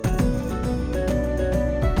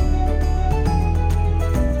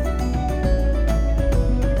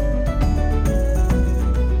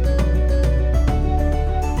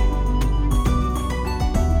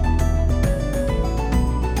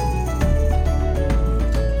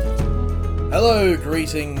Hello,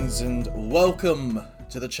 greetings, and welcome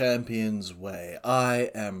to the Champions Way.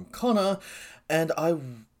 I am Connor, and I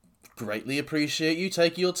greatly appreciate you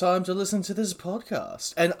taking your time to listen to this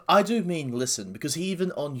podcast. And I do mean listen, because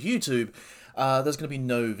even on YouTube, there's going to be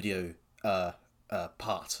no video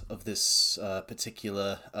part of this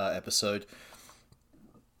particular episode.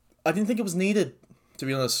 I didn't think it was needed, to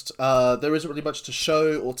be honest. There isn't really much to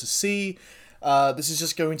show or to see. This is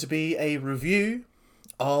just going to be a review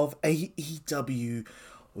of AEW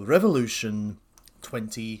Revolution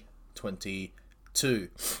 2022.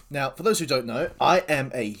 Now, for those who don't know, I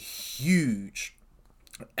am a huge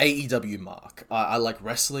AEW mark. I like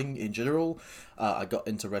wrestling in general. I got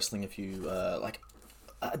into wrestling a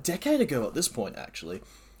decade ago at this point, actually.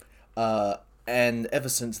 And ever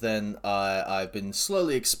since then, I've been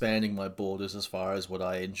slowly expanding my borders as far as what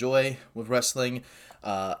I enjoy with wrestling.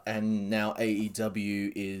 And now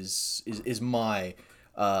AEW is my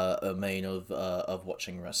main of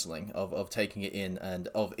watching wrestling, of taking it in and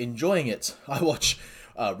of enjoying it. I watch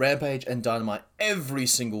Rampage and Dynamite every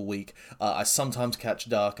single week. I sometimes catch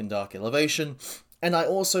Dark and Dark Elevation, and I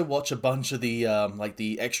also watch a bunch of the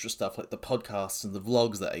the extra stuff, like the podcasts and the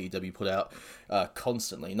vlogs that AEW put out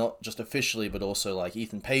constantly, not just officially, but also like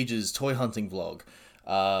Ethan Page's toy hunting vlog,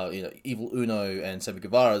 Evil Uno and Sammy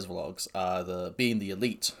Guevara's vlogs, the Being the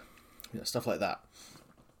Elite, stuff like that.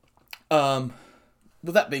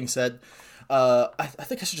 With that being said, I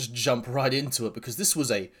think I should just jump right into it, because this was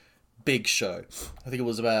a big show. I think it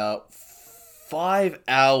was about 5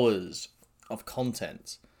 hours of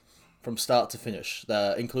content from start to finish,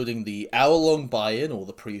 including the hour-long buy-in, or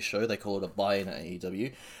the pre-show. They call it a buy-in at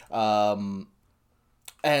AEW. And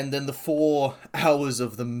then the 4 hours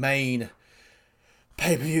of the main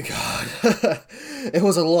pay-per-view card. It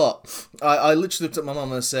was a lot. I literally looked at my mum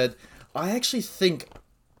and I said, I actually think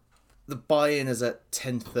the buy-in is at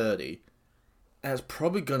 10:30, and it's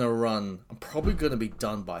probably gonna run. I'm probably gonna be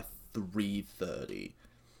done by 3:30.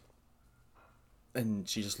 And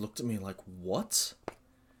she just looked at me like, "What?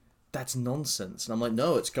 That's nonsense." And I'm like,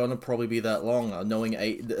 "No, it's gonna probably be that long." Knowing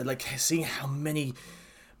seeing how many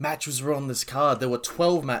matches were on this card, there were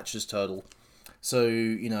 12 matches total. So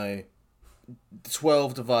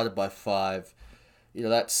 12 divided by 5,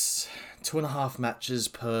 that's 2.5 matches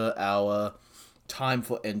per hour. Time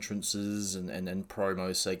for entrances and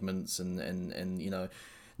promo segments and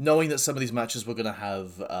knowing that some of these matches were going to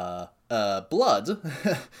have blood,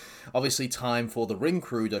 obviously time for the ring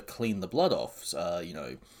crew to clean the blood off,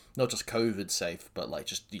 not just COVID safe, but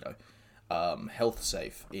health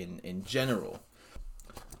safe in general.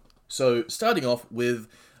 So starting off with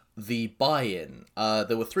the buy-in.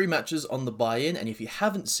 There were 3 matches on the buy-in, and if you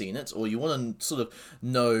haven't seen it, or you want to sort of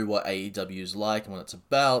know what AEW is like and what it's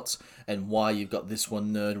about, and why you've got this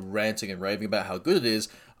one nerd ranting and raving about how good it is,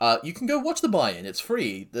 you can go watch the buy-in. It's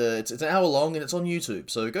free. It's an hour long, and it's on YouTube,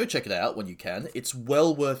 so go check it out when you can. It's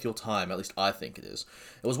well worth your time, at least I think it is.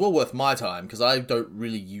 It was well worth my time, because I don't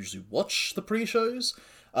really usually watch the pre-shows,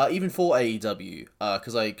 even for AEW,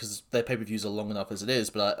 because their pay-per-views are long enough as it is,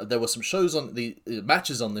 but there were some shows on the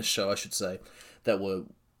matches on this show, I should say, that were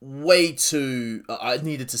way too. I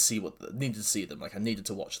needed to see them. Like, I needed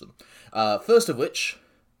to watch them. First of which,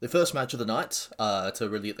 the first match of the night, to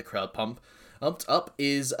really get the crowd pumped up,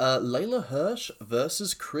 is Layla Hirsch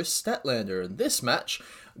versus Chris Statlander, and this match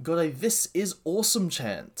got a "This is awesome"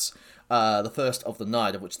 chant. The first of the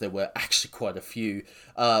night, of which there were actually quite a few.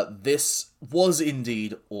 This was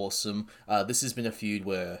indeed awesome. This has been a feud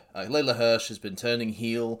where Layla Hirsch has been turning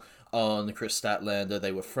heel on Chris Statlander.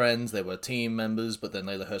 They were friends, they were team members, but then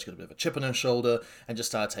Layla Hirsch got a bit of a chip on her shoulder and just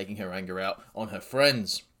started taking her anger out on her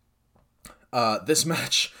friends. This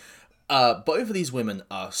match, both of these women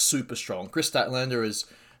are super strong. Chris Statlander is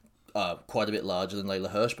quite a bit larger than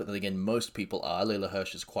Layla Hirsch, but then again, most people are. Layla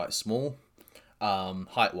Hirsch is quite small.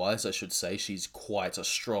 Height-wise, I should say, she's quite a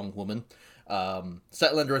strong woman.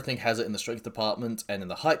 Statlander, I think, has it in the strength department and in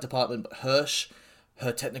the height department, but Hirsch,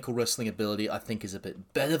 her technical wrestling ability, I think, is a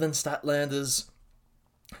bit better than Statlander's.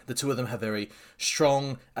 The two of them have very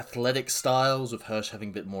strong, athletic styles, with Hirsch having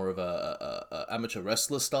a bit more of a amateur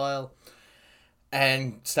wrestler style,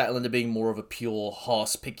 and Statlander being more of a pure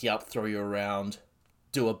hoss, pick you up, throw you around,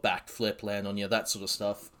 do a backflip, land on you, that sort of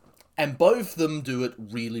stuff. And both of them do it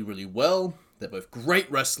really, really well. They're both great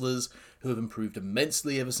wrestlers who have improved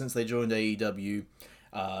immensely ever since they joined AEW.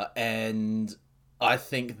 And I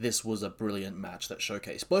think this was a brilliant match that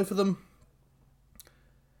showcased both of them.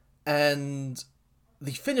 And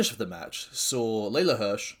the finish of the match saw Layla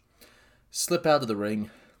Hirsch slip out of the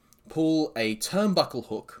ring, pull a turnbuckle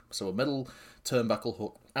hook, so a metal turnbuckle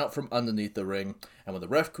hook, out from underneath the ring, and when the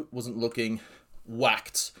ref wasn't looking,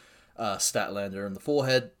 whacked Statlander in the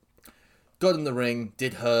forehead. Got in the ring,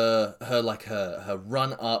 did her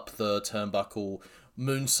run up the turnbuckle,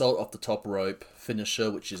 moonsault off the top rope finisher,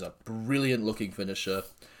 which is a brilliant looking finisher.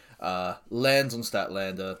 Lands on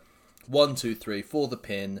Statlander. 1, 2, 3 for the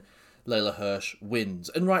pin. Layla Hirsch wins,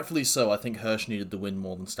 and rightfully so. I think Hirsch needed the win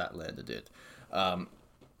more than Statlander did. I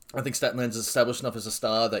think Statlander's established enough as a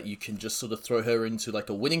star that you can just sort of throw her into like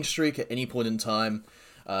a winning streak at any point in time,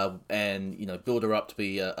 and build her up to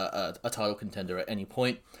be a title contender at any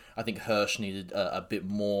point. I think Hirsch needed a bit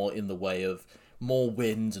more in the way of more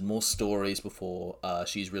wins and more stories before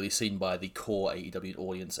she's really seen by the core AEW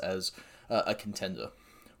audience as a contender,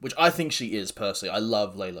 which I think she is personally. I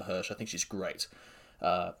love Layla Hirsch. I think she's great.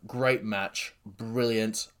 Great match,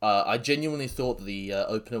 brilliant. I genuinely thought the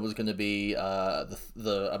opener was going to be a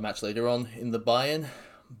match later on in the buy-in,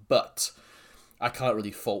 but I can't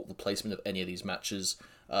really fault the placement of any of these matches.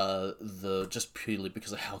 Just purely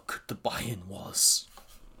because of how good the buy-in was.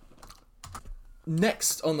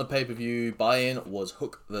 Next on the pay-per-view buy-in was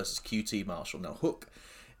Hook versus QT Marshall. Now Hook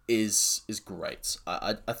is great.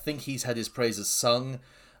 I think he's had his praises sung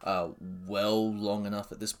long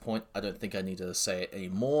enough at this point. I don't think I need to say it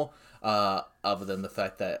anymore, other than the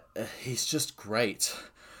fact that he's just great.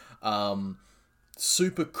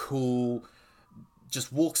 Super cool,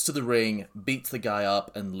 just walks to the ring, beats the guy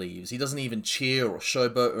up, and leaves. He doesn't even cheer or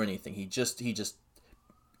showboat or anything. He just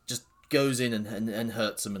goes in and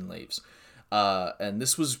hurts him and leaves. And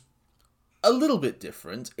this was a little bit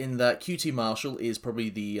different in that QT Marshall is probably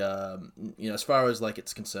the, as far as like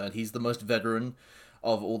it's concerned, he's the most veteran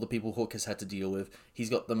of all the people Hook has had to deal with. He's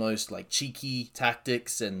got the most like cheeky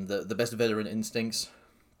tactics and the best veteran instincts.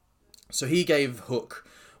 So he gave Hook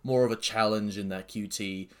more of a challenge in that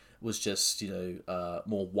QT was just,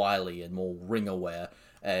 more wily and more ring aware.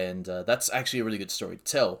 And that's actually a really good story to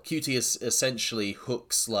tell. QT is essentially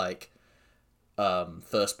Hook's like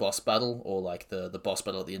first boss battle, or like the boss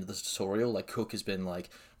battle at the end of the tutorial. Like Hook has been like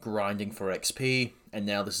grinding for XP, and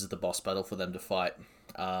now this is the boss battle for them to fight,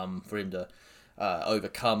 for him to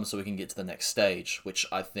overcome so we can get to the next stage, which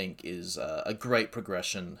I think is a great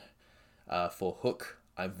progression for Hook.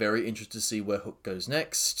 I'm very interested to see where Hook goes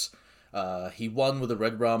next. He won with a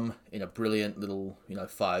Red Rum in a brilliant little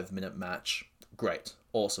 5-minute match. Great,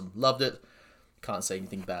 awesome, loved it, can't say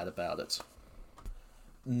anything bad about it.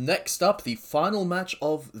 Next up, the final match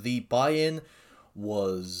of the buy-in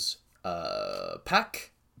was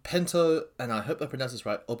Pac, Pento, and I hope I pronounced this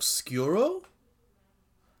right, Obscuro?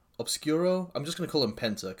 I'm just going to call him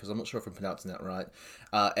Penta, because I'm not sure if I'm pronouncing that right.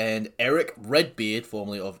 And Eric Redbeard,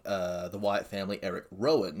 formerly of the Wyatt family, Eric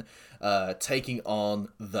Rowan, taking on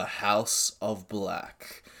the House of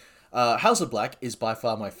Black. House of Black is by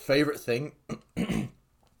far my favorite thing,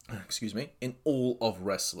 excuse me, in all of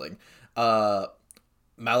wrestling.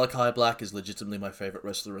 Malachi Black is legitimately my favorite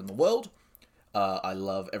wrestler in the world. I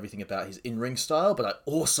love everything about his in-ring style, but I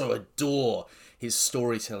also adore his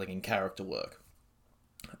storytelling and character work.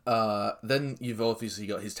 Then you've obviously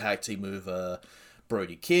got his tag team with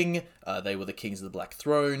Brody King. They were the Kings of the Black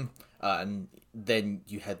Throne. And then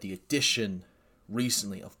you had the addition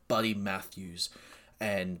recently of Buddy Matthews.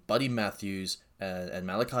 And Buddy Matthews and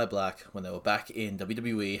Malachi Black, when they were back in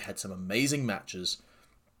WWE, had some amazing matches.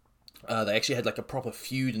 They actually had like a proper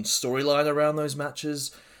feud and storyline around those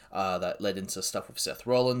matches that led into stuff with Seth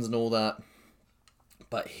Rollins and all that.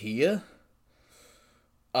 But here,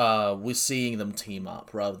 we're seeing them team up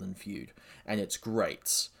rather than feud, and it's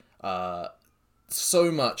great.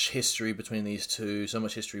 So much history between these two, so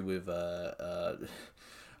much history with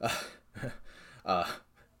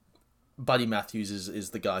Buddy Matthews is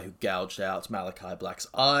the guy who gouged out Malachi Black's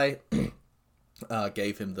eye.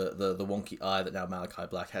 Gave him the wonky eye that now Malachi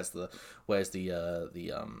Black wears the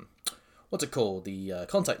what's it called, the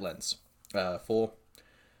contact lens for.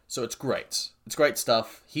 So it's great. It's great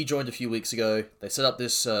stuff. He joined a few weeks ago. They set up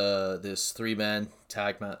this 3-man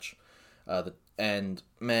tag match, and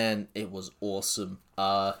man, it was awesome.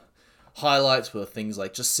 Highlights were things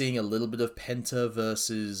like just seeing a little bit of Penta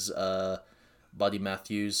versus Buddy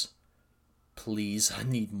Matthews. Please, I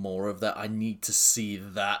need more of that. I need to see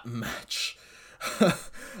that match.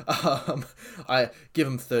 I give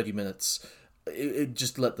them 30 minutes.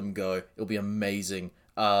 Just let them go. It'll be amazing.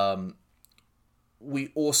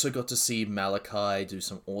 We also got to see Malachi do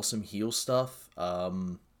some awesome heel stuff.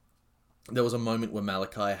 There was a moment where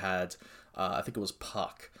Malachi had, I think it was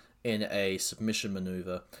Puck, in a submission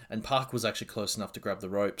maneuver, and Park was actually close enough to grab the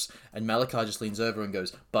ropes, and Malachi just leans over and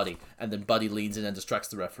goes, "Buddy," and then Buddy leans in and distracts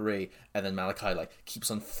the referee, and then Malachi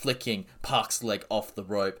keeps on flicking Park's leg off the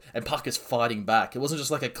rope, and Park is fighting back. It wasn't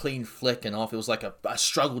just like a clean flick and off, it was like a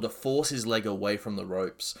struggle to force his leg away from the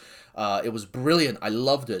ropes. It was brilliant. I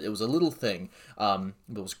loved it. It was a little thing, but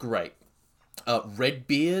it was great.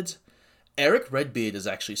 Redbeard. Eric Redbeard is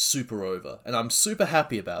actually super over, and I'm super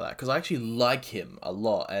happy about that, because I actually like him a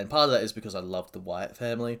lot, and part of that is because I love the Wyatt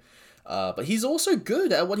family, but he's also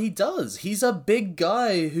good at what he does. He's a big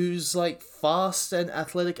guy who's, fast and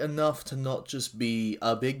athletic enough to not just be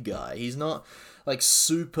a big guy. He's not,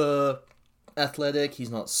 super athletic, he's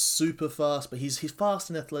not super fast, but he's fast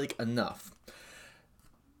and athletic enough.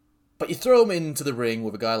 But you throw him into the ring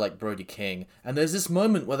with a guy like Brody King, and there's this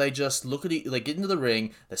moment where they just look at they get into the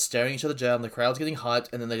ring, they're staring each other down, the crowd's getting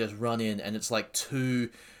hyped, and then they just run in, and it's like two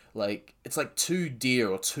deer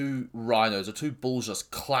or two rhinos or two bulls just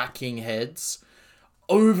clacking heads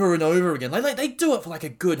over and over again. They do it for a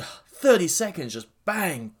good 30 seconds, just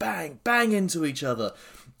bang, bang, bang into each other,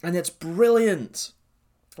 and it's brilliant.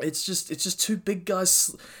 It's just two big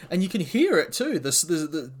guys, and you can hear it too.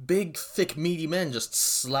 The big, thick, meaty men just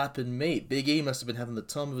slapping meat. Big E must have been having the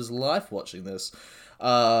time of his life watching this.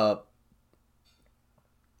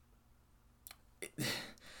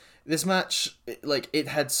 This match, it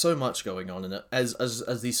had so much going on in it,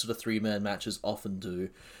 as these sort of 3-man matches often do.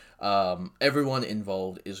 Everyone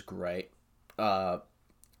involved is great.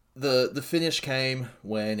 The finish came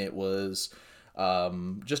when it was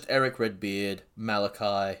just Eric Redbeard,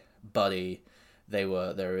 Malachi, Buddy. They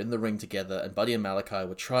were in the ring together, and Buddy and Malachi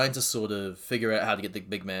were trying to sort of figure out how to get the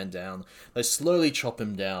big man down. They slowly chop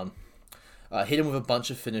him down, hit him with a bunch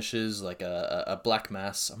of finishes, like a black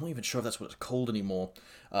mass. I'm not even sure if that's what it's called anymore,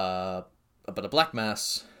 but a black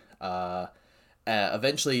mass.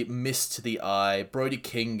 Eventually missed to the eye. Brody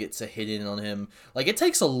King gets a hit in on him. It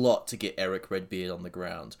takes a lot to get Eric Redbeard on the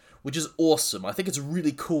ground, which is awesome. I think it's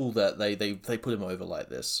really cool that they put him over like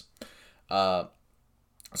this.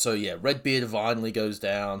 So yeah, Redbeard finally goes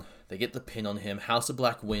down. They get the pin on him. House of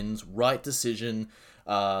Black wins. Right decision,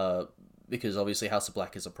 because obviously House of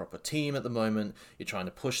Black is a proper team at the moment. You're trying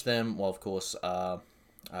to push them. Well, of course,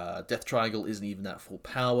 Death Triangle isn't even at full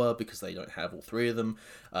power because they don't have all three of them.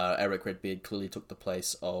 Eric Redbeard clearly took the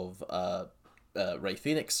place of Rey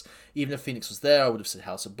Fenix. Even if Phoenix was there, I would have said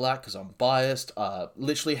House of Black because I'm biased.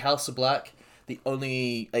 Literally, House of Black, the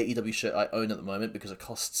only AEW shirt I own at the moment, because it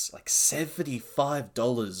costs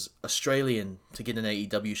 $75 Australian to get an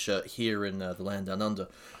AEW shirt here in the land down under.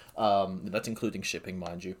 That's including shipping,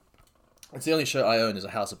 mind you. It's the only shirt I own is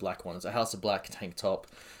a House of Black one. It's a House of Black tank top.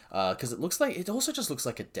 Because it also just looks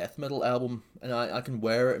like a death metal album, and I can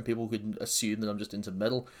wear it, and people could assume that I'm just into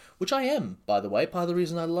metal, which I am, by the way, part of the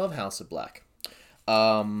reason I love House of Black.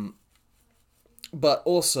 But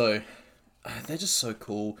also, they're just so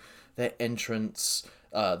cool. Their entrance,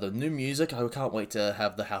 the new music, I can't wait to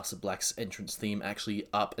have the House of Black's entrance theme actually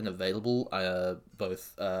up and available.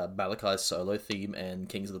 Both Malachi's solo theme and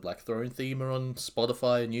Kings of the Black Throne theme are on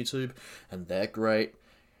Spotify and YouTube, and they're great.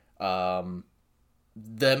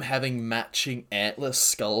 Them having matching antler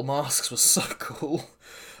skull masks was so cool.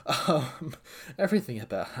 Everything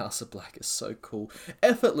about House of Black is so cool.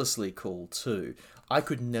 Effortlessly cool, too. I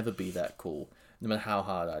could never be that cool, no matter how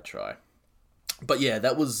hard I try. But yeah,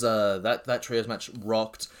 that was that trios match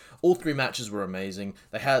rocked. All three matches were amazing.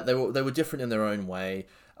 They were different in their own way.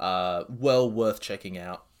 Well worth checking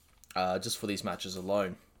out, just for these matches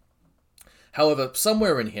alone. However,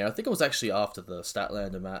 somewhere in here, I think it was actually after the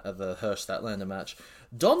the Hirsch Statlander match,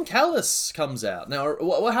 Don Callis comes out. Now,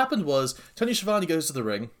 what happened was Tony Schiavone goes to the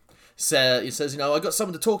ring. He says, I got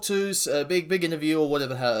someone to talk to, a big interview or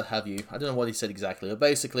whatever have you. I don't know what he said exactly, but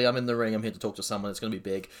basically, I'm in the ring. I'm here to talk to someone. It's going to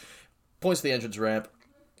be big. Points to the entrance ramp.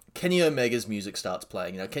 Kenny Omega's music starts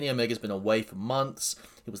playing. Kenny Omega's been away for months.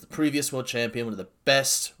 He was the previous world champion, one of the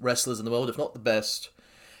best wrestlers in the world, if not the best.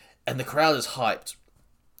 And the crowd is hyped.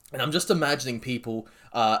 And I'm just imagining people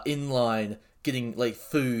in line getting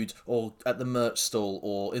food or at the merch stall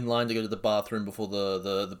or in line to go to the bathroom before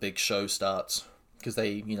the big show starts. Because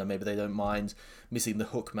they, maybe they don't mind missing the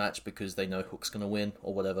Hook match because they know Hook's going to win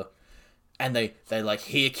or whatever. And they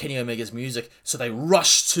hear Kenny Omega's music, so they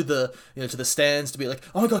rush to the to the stands to be like,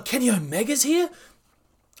 oh my god, Kenny Omega's here?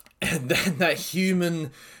 And then that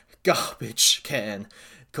human garbage can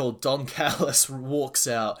called Don Callis walks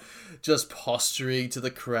out, just posturing to the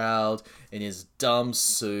crowd in his dumb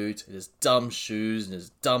suit, in his dumb shoes, and his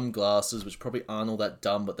dumb glasses, which probably aren't all that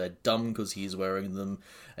dumb, but they're dumb because he's wearing them.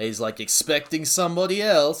 And he's expecting somebody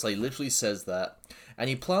else. He literally says that. and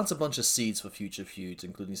he plants a bunch of seeds for future feuds,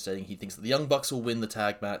 including stating he thinks that the Young Bucks will win the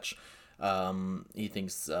tag match. He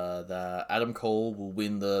thinks that Adam Cole will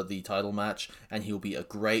win the title match, and he'll be a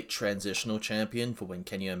great transitional champion for when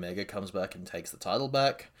Kenny Omega comes back and takes the title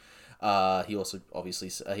back. He also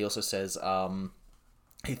says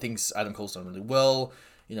he thinks Adam Cole's done really well.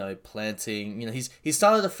 Planting. He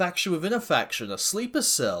started a faction within a faction, a sleeper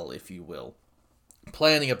cell, if you will,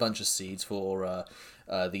 planting a bunch of seeds for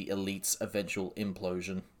the Elite's eventual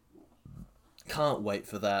implosion. Can't wait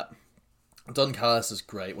for that. Don Callis is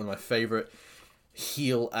great. One of my favorite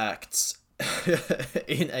heel acts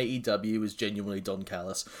in AEW is genuinely Don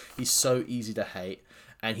Callis. He's so easy to hate,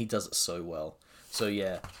 and he does it so well. So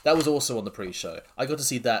yeah, that was also on the pre-show. I got to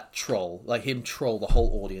see that troll, like him troll the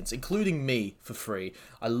whole audience, including me, for free.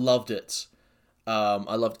 I loved it.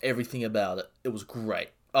 I loved everything about it. It was great.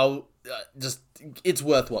 It's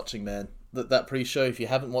worth watching, man. That pre-show, if you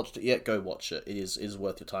haven't watched it yet, go watch it. It is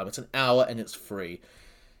worth your time. It's an hour and it's free.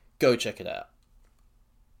 Go check it out.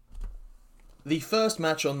 The first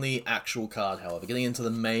match on the actual card, however, getting into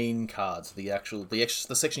the main cards, the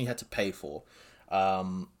section you had to pay for.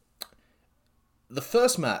 The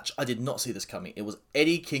first match, I did not see this coming. It was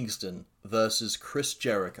Eddie Kingston versus Chris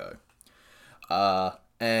Jericho.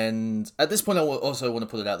 And at this point, I also want to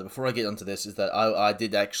put it out there, before I get onto this, is that I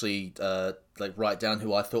did actually write down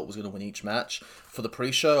who I thought was going to win each match. For the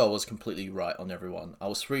pre-show, I was completely right on everyone. I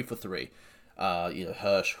was 3 for 3.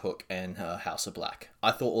 Hirsch, Hook, and House of Black.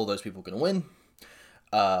 I thought all those people were going to win.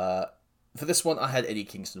 For this one, I had Eddie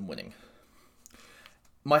Kingston winning.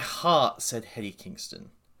 My heart said Eddie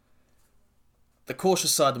Kingston. The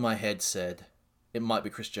cautious side of my head said it might be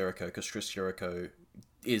Chris Jericho, because Chris Jericho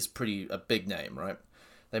is a big name, right?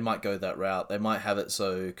 They might go that route. They might have it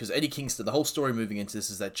so... Because Eddie Kingston, the whole story moving into this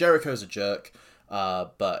is that Jericho's a jerk,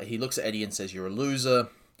 but he looks at Eddie and says, "You're a loser.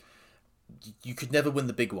 You could never win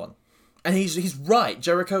the big one." And he's right.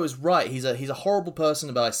 Jericho is right. He's a horrible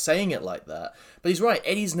person by saying it like that. But he's right.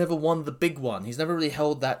 Eddie's never won the big one. He's never really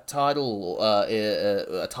held that title,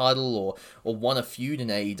 a title, or won a feud in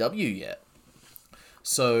AEW yet.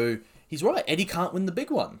 So he's right. Eddie can't win the big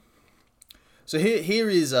one. So here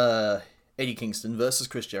is Eddie Kingston versus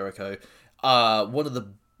Chris Jericho. One of the,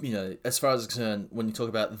 as far as it's concerned, when you talk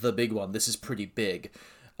about the big one, this is pretty big.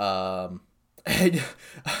 And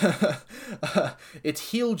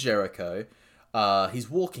it's heel Jericho. He's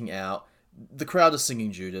walking out. The crowd is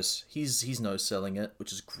singing Judas. He's no-selling it,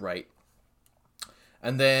 which is great.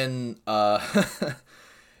 And then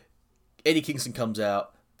Eddie Kingston comes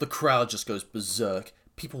out. The crowd just goes berserk.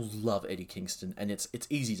 People love Eddie Kingston, and it's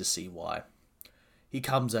easy to see why. He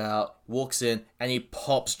comes out, walks in, and he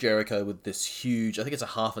pops Jericho with this huge, I think it's a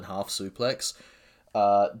half and half suplex.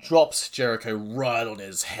 Drops Jericho right on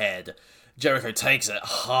his head. Jericho takes it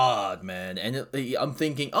hard, man. And I'm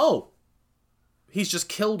thinking, oh, he's just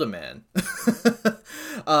killed a man.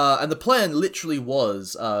 And the plan literally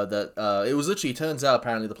was it turns out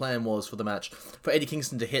apparently the plan was for the match for Eddie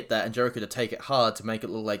Kingston to hit that and Jericho to take it hard to make it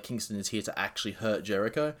look like Kingston is here to actually hurt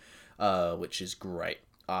Jericho, which is great.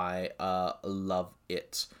 I love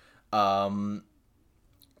it.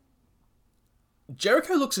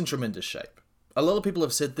 Jericho looks in tremendous shape. A lot of people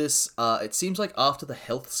have said this. It seems like after the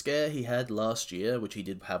health scare he had last year, which he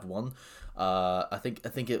did have one, I think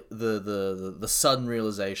the sudden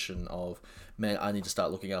realization of, man, I need to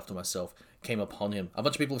start looking after myself, came upon him. A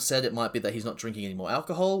bunch of people have said it might be that he's not drinking any more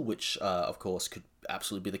alcohol, which of course could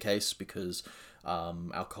absolutely be the case, because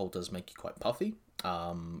alcohol does make you quite puffy.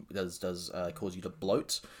 It does cause you to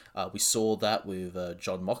bloat. We saw that with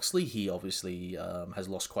Jon Moxley. He obviously has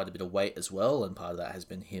lost quite a bit of weight as well, and part of that has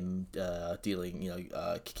been him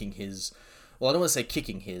kicking his... Well, I don't want to say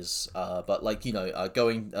kicking his, but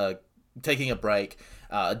taking a break,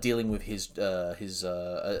 dealing with his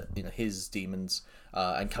demons,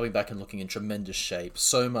 and coming back and looking in tremendous shape.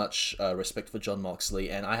 So much respect for Jon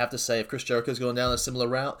Moxley, and I have to say, if Chris Jericho's going down a similar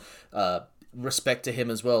route, respect to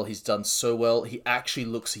him as well. He's done so well. He actually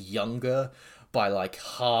looks younger by like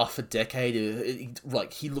half a decade.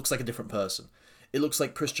 He looks like a different person. It looks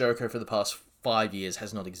like Chris Jericho for the past 5 years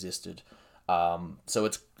has not existed. So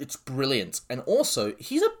it's brilliant. And also,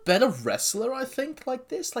 he's a better wrestler, I think, like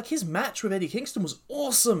this. Like, his match with Eddie Kingston was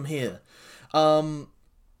awesome here. There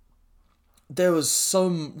was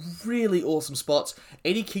some really awesome spots.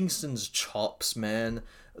 Eddie Kingston's chops, man,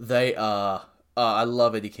 they are... I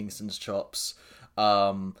love Eddie Kingston's chops.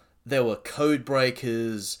 There were code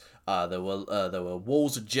breakers. There were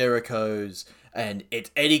walls of Jericho's, and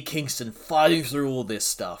it's Eddie Kingston fighting through all this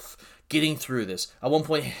stuff, getting through this. At one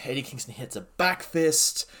point, Eddie Kingston hits a back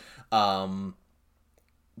fist.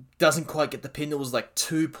 doesn't quite get the pin. It was like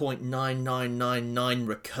 2.9999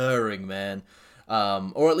 recurring, man.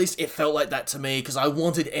 Or at least it felt like that to me, because I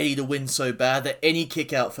wanted Eddie to win so bad that any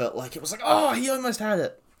kick out felt like it was like, oh, he almost had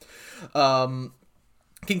it.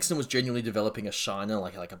 Kingston was genuinely developing a shiner,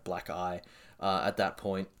 like a black eye, at that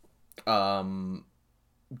point.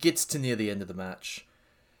 Gets to near the end of the match.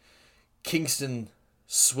 Kingston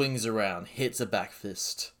swings around, hits a back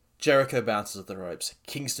fist. Jericho bounces at the ropes.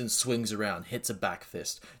 Kingston swings around, hits a back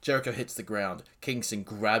fist. Jericho hits the ground. Kingston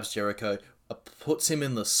grabs Jericho, puts him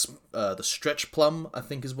in the stretch plum, I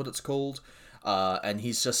think is what it's called. And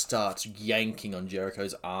he just starts yanking on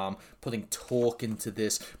Jericho's arm, putting torque into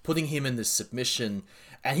this, putting him in this submission.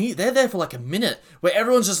 And they're there for like a minute, where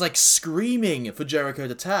everyone's just like screaming for Jericho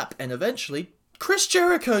to tap. And eventually, Chris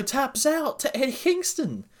Jericho taps out to Eddie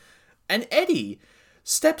Kingston. And Eddie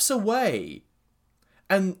steps away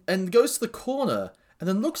and goes to the corner and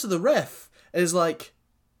then looks at the ref and is like,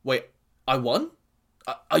 wait, I won?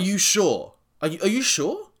 Are you sure? Are you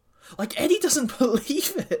sure? Like, Eddie doesn't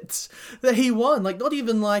believe it, that he won. Like, not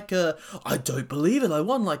even like I don't believe it, I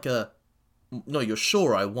won. Like no, you're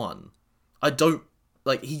sure I won. I don't,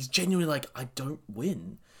 like, he's genuinely like, I don't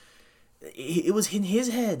win. It was in his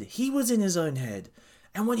head. He was in his own head.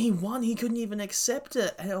 And when he won, he couldn't even accept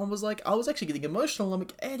it. And I was like, I was actually getting emotional. I'm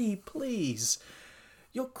like, Eddie, please.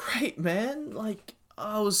 You're great, man. Like,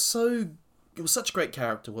 it was such great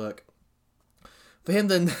character work. For him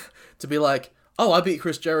then to be like, oh, I beat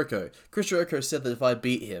Chris Jericho. Chris Jericho said that if I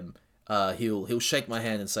beat him, he'll shake my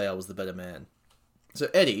hand and say I was the better man. So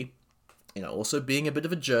Eddie, also being a bit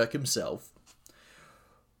of a jerk himself,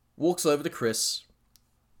 walks over to Chris,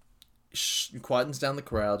 quietens down the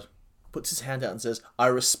crowd, puts his hand out and says, I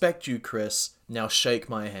respect you, Chris. Now shake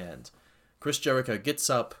my hand. Chris Jericho gets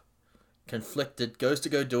up, conflicted, goes to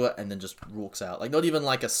go do it, and then just walks out. Like, not even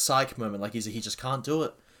like a psych moment, like he just can't do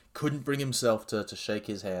it. Couldn't bring himself to shake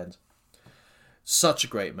his hand. Such a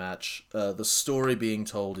great match. The story being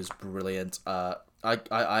told is brilliant.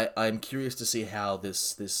 I'm curious to see how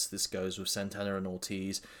this goes with Santana and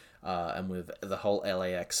Ortiz, and with the whole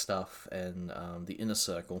LAX stuff and the Inner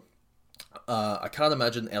Circle. I can't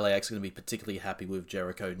imagine LAX is going to be particularly happy with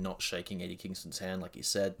Jericho not shaking Eddie Kingston's hand, like he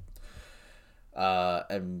said.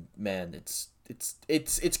 And man, it's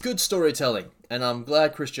good storytelling, and I'm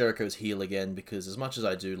glad Chris Jericho's heel again, because as much as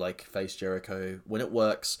I do like face Jericho, when it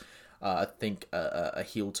works, I think a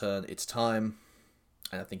heel turn, it's time,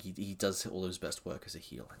 and I think he does all his best work as a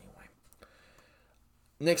heel anyway.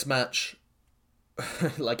 Next match,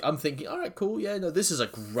 like, I'm thinking, alright, cool, yeah, no, this is a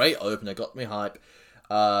great opener, got me hype.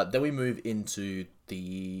 Then we move into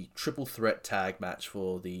the triple threat tag match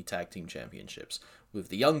for the tag team championships with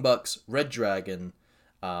the Young Bucks, Red Dragon,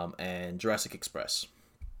 and Jurassic Express.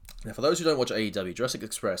 Now, for those who don't watch AEW, Jurassic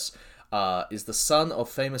Express is the son of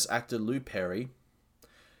famous actor Lou Perry,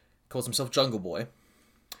 calls himself Jungle Boy,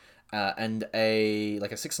 and a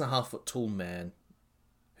 6.5 foot tall man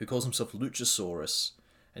who calls himself Luchasaurus,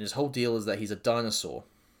 and his whole deal is that he's a dinosaur.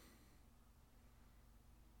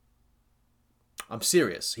 I'm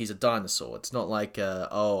serious. He's a dinosaur. It's not like,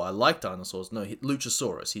 I like dinosaurs. No,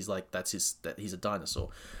 Luchasaurus. He's like, he's a dinosaur.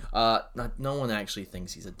 No one actually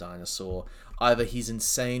thinks he's a dinosaur. Either he's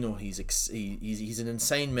insane or he's an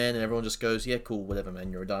insane man, and everyone just goes, yeah, cool, whatever,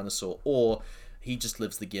 man, you're a dinosaur. Or he just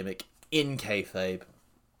lives the gimmick in kayfabe.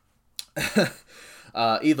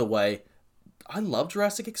 Either way, I love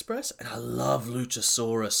Jurassic Express, and I love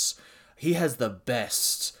Luchasaurus. He has the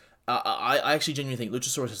best. I actually genuinely think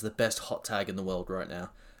Luchasaurus is the best hot tag in the world right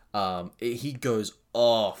now. He goes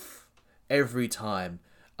off every time,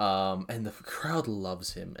 and the crowd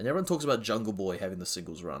loves him. And everyone talks about Jungle Boy having the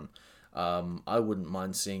singles run. I wouldn't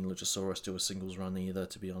mind seeing Luchasaurus do a singles run either,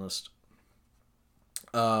 to be honest.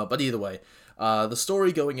 But either way, the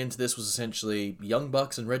story going into this was essentially Young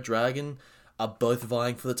Bucks and Red Dragon are both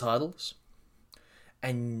vying for the titles.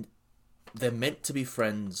 And they're meant to be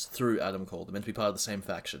friends through Adam Cole. They're meant to be part of the same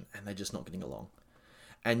faction, and they're just not getting along.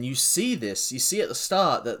 And you see at the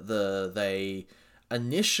start that they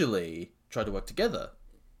initially try to work together.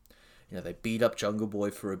 They beat up Jungle Boy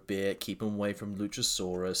for a bit, keep him away from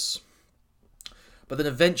Luchasaurus. But then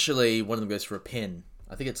eventually, one of them goes for a pin.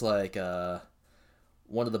 I think it's like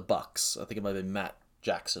one of the Bucks, I think it might have been Matt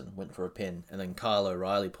Jackson, went for a pin. And then Kyle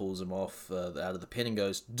O'Reilly pulls him off out of the pin and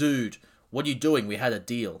goes, dude, what are you doing? We had a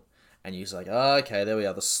deal. And he's like, oh, okay, there we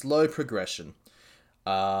are. The slow progression.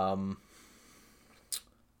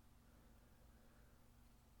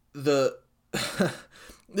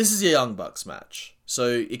 This is a Young Bucks match,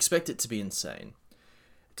 so expect it to be insane.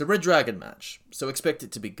 It's a Red Dragon match, so expect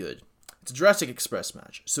it to be good. It's a Jurassic Express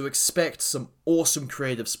match, so expect some awesome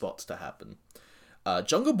creative spots to happen.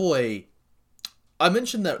 Jungle Boy, I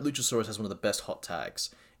mentioned that Luchasaurus has one of the best hot tags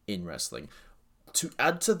in wrestling. To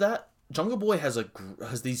add to that, Jungle Boy has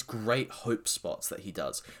these great hope spots that he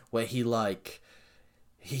does, where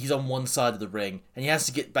he's on one side of the ring and he has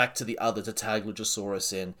to get back to the other to tag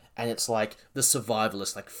Luchasaurus in, and it's like the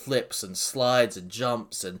survivalist like flips and slides and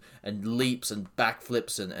jumps and leaps and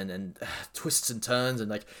backflips and twists and turns,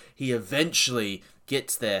 and like he eventually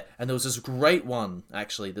gets there. And there was this great one,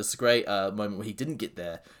 actually, this great moment where he didn't get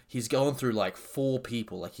there. He's going through like 4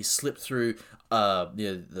 people, like he slipped through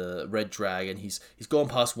the Red Dragon. He's gone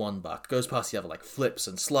past one buck, goes past the other, like flips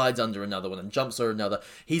and slides under another one and jumps over another.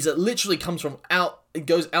 He's literally comes from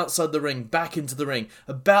goes outside the ring, back into the ring,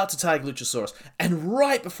 about to tag Luchasaurus, and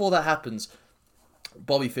right before that happens,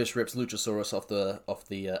 Bobby Fish rips Luchasaurus off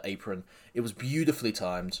the apron. It was beautifully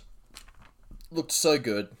timed, looked so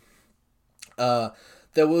good.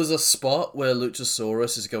 There was a spot where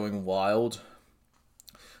Luchasaurus is going wild,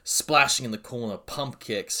 splashing in the corner, pump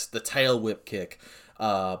kicks, the tail whip kick.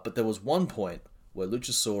 But there was one point where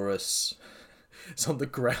Luchasaurus is on the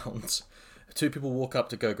ground. 2 people walk up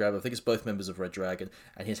to go grab him. I think it's both members of Red Dragon.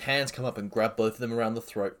 And his hands come up and grab both of them around the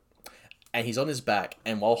throat. And he's on his back.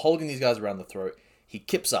 And while holding these guys around the throat, he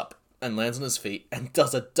kips up and lands on his feet and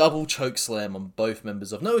does a double choke slam on both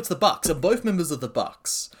members of... No, it's the Bucks. And both members of the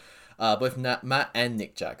Bucks. Both Matt and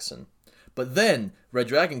Nick Jackson. But then Red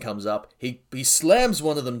Dragon comes up, he slams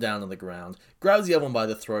one of them down on the ground, grabs the other one by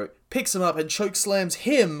the throat, picks him up and choke slams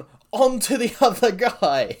him onto the other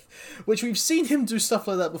guy. Which we've seen him do stuff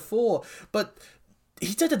like that before, but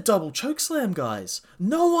he did a double choke slam, guys.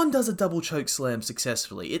 No one does a double choke slam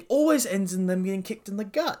successfully. It always ends in them getting kicked in the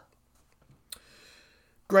gut.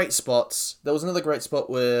 Great spots. There was another great spot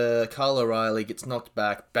where Kyle O'Reilly gets knocked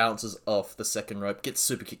back, bounces off the second rope, gets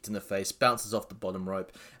super kicked in the face, bounces off the bottom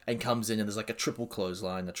rope, and comes in, and there's like a triple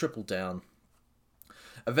clothesline, a triple down.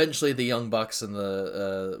 Eventually, the Young Bucks and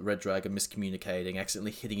the Red Dragon miscommunicating,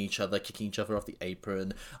 accidentally hitting each other, kicking each other off the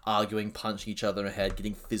apron, arguing, punching each other in the head,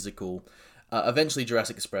 getting physical. Eventually,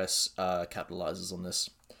 Jurassic Express capitalizes on this.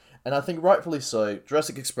 And I think rightfully so,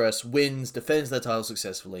 Jurassic Express wins, defends their title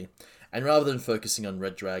successfully. And rather than focusing on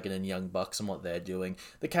Red Dragon and Young Bucks and what they're doing,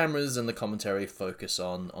 the cameras and the commentary focus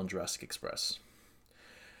on Jurassic Express.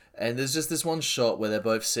 And there's just this one shot where they're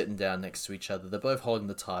both sitting down next to each other, they're both holding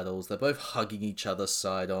the titles, they're both hugging each other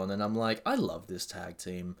side on, and I'm like, I love this tag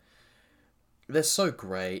team. They're so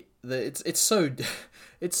great. It's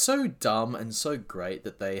so dumb and so great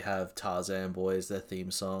that they have Tarzan Boy as their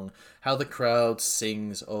theme song. How the crowd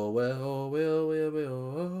sings, oh well, oh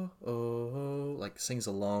well, like sings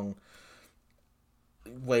along,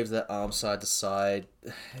 waves their arms side to side.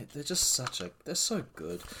 They're just they're so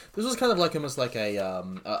good. This was kind of like almost like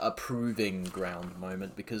a proving ground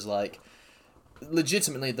moment, because like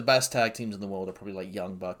legitimately the best tag teams in the world are probably like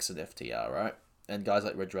Young Bucks and FTR, right? And guys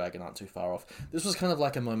like Red Dragon aren't too far off. This was kind of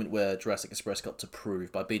like a moment where Jurassic Express got to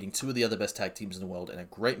prove by beating 2 of the other best tag teams in the world in a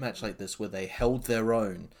great match like this, where they held their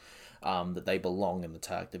own, that they belong in the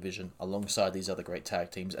tag division alongside these other great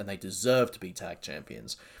tag teams, and they deserve to be tag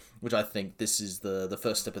champions, which I think this is the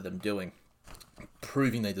first step of them doing,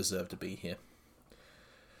 proving they deserve to be here.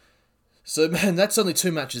 So man, that's only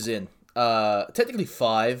 2 matches in. Technically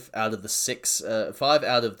 5 out of the 6, 5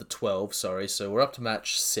 out of the 12, sorry, so we're up to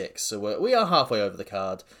match 6, so we are halfway over the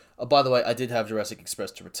card. By the way, I did have Jurassic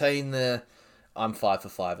Express to retain there. I'm 5 for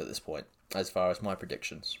 5 at this point, as far as my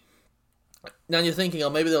predictions. Now you're thinking, oh,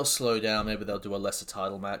 maybe they'll slow down, maybe they'll do a lesser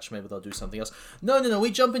title match, maybe they'll do something else. No,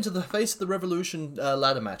 we jump into the Face of the Revolution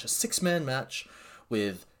ladder match, a 6-man match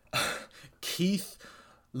with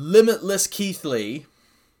Limitless Keith Lee,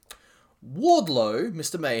 Wardlow,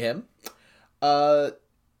 Mr. Mayhem,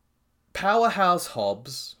 Powerhouse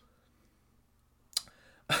Hobbs,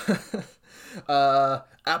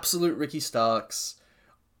 Absolute Ricky Starks,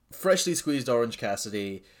 Freshly Squeezed Orange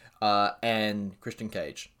Cassidy, and Christian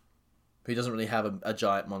Cage, who doesn't really have a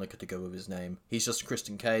giant moniker to go with his name. He's just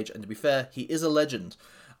Christian Cage, and to be fair, he is a legend.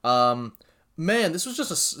 Man, this was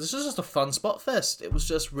just a fun spot fest. It was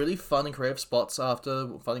just really fun and creative spots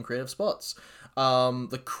after fun and creative spots.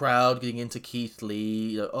 The crowd getting into Keith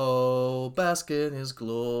Lee, oh, bask in his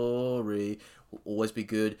glory, will always be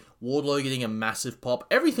good. Wardlow getting a massive pop.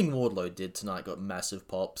 Everything Wardlow did tonight got massive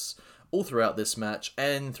pops, all throughout this match,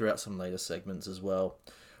 and throughout some later segments as well.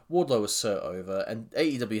 Wardlow was so over, and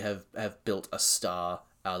AEW have built a star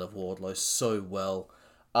out of Wardlow so well.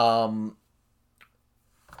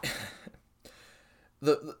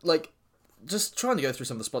 Just trying to go through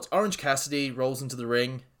some of the spots. Orange Cassidy rolls into the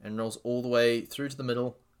ring and rolls all the way through to the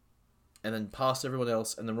middle, and then past everyone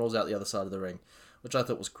else, and then rolls out the other side of the ring, which I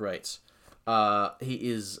thought was great. He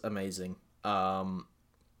is amazing.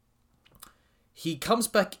 He comes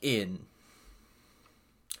back in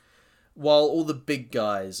while all the big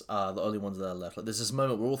guys are the only ones that are left. Like, there's this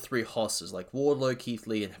moment where all three Hosses, like Wardlow, Keith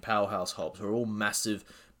Lee, and Powerhouse Hobbs, who are all massive,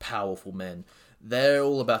 powerful men, they're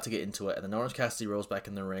all about to get into it, and then Orange Cassidy rolls back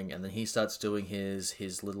in the ring, and then he starts doing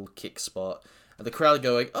his little kick spot, and the crowd are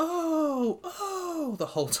going, "Oh, oh," the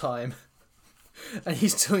whole time. And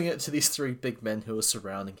he's doing it to these three big men who are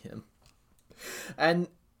surrounding him. And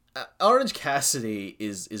Orange Cassidy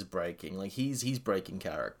is breaking. Like, he's breaking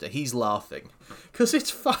character. He's laughing. Because it's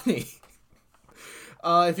funny.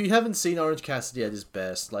 If you haven't seen Orange Cassidy at his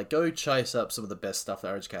best, like, go chase up some of the best stuff that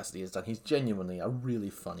Orange Cassidy has done. He's genuinely a really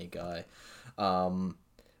funny guy.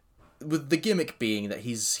 With the gimmick being that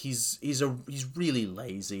he's really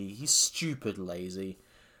lazy. He's stupid lazy.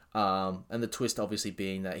 And the twist obviously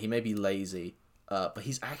being that he may be lazy, but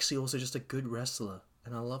he's actually also just a good wrestler.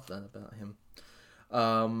 And I love that about him.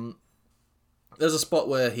 There's a spot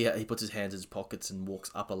where he puts his hands in his pockets and walks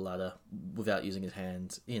up a ladder without using his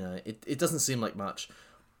hands. You know, it doesn't seem like much,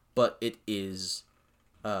 but it is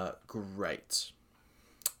great.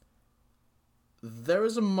 There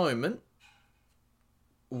is a moment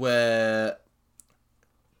where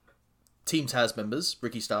Team Taz members,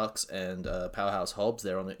 Ricky Starks and Powerhouse Hobbs,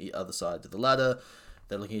 they're on the other side of the ladder.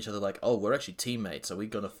 They're looking at each other like, "Oh, we're actually teammates. Are we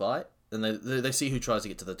going to fight?" And they see who tries to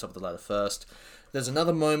get to the top of the ladder first. There's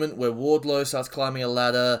another moment where Wardlow starts climbing a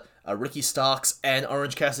ladder. Ricky Starks and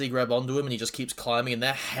Orange Cassidy grab onto him, and he just keeps climbing, and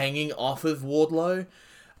they're hanging off of Wardlow.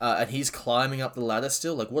 And he's climbing up the ladder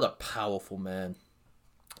still. Like, what a powerful man.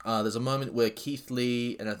 There's a moment where Keith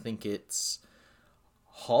Lee, and I think it's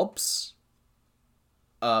Hobbs,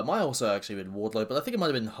 might also actually been Wardlow, but I think it might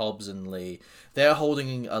have been Hobbs and Lee. They're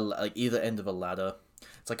holding like either end of a ladder.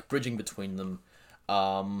 It's like bridging between them.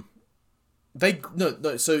 So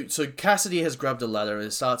Cassidy has grabbed a ladder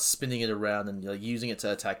and starts spinning it around and using it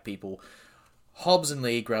to attack people. Hobbs and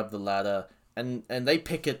Lee grab the ladder and they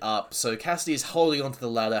pick it up. So Cassidy is holding onto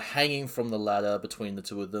the ladder, hanging from the ladder between the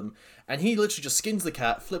two of them, and he literally just skins the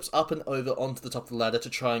cat, flips up and over onto the top of the ladder to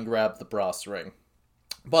try and grab the brass ring.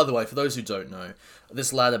 By the way, for those who don't know,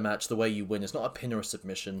 this ladder match, the way you win is not a pin or a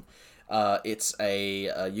submission. It's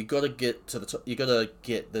a you gotta get to the top. You gotta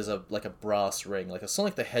get there's a brass ring, like a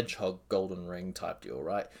Sonic the Hedgehog golden ring type deal,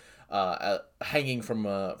 right? Hanging from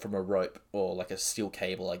a rope or like a steel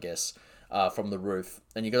cable, I guess, from the roof,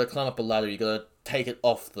 and you gotta climb up a ladder. You gotta take it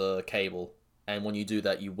off the cable, and when you do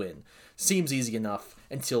that, you win. Seems easy enough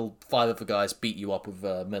until 5 of the guys beat you up with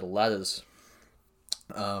metal ladders,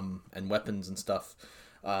 and weapons and stuff.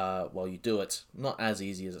 While you do it, not as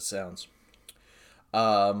easy as it sounds.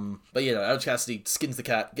 But Orange Cassidy skins the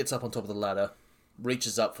cat, gets up on top of the ladder,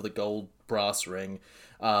 reaches up for the gold brass ring,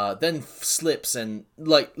 then slips and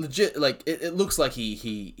legit, it looks like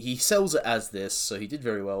he sells it as this, so he did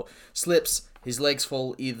very well. Slips, his legs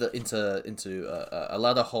fall either into a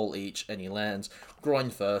ladder hole each, and he lands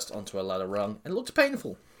groin first onto a ladder rung, and it looks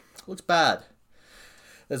painful, looks bad.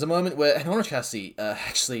 There's a moment where, and Orange Cassidy,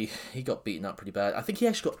 actually, he got beaten up pretty bad. I think he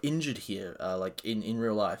actually got injured here, in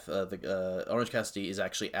real life. Orange Cassidy is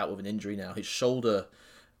actually out with an injury now. His shoulder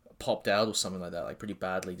popped out or something like that, like pretty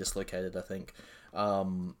badly dislocated, I think.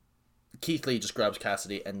 Keith Lee just grabs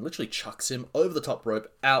Cassidy and literally chucks him over the top rope,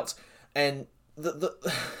 out, and the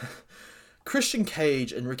Christian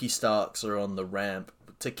Cage and Ricky Starks are on the ramp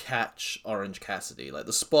to catch Orange Cassidy. Like,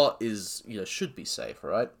 the spot is, should be safe,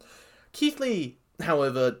 right? Keith Lee,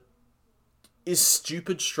 however, is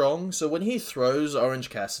stupid strong, so when he throws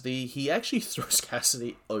Orange Cassidy, he actually throws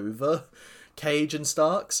Cassidy over Cage and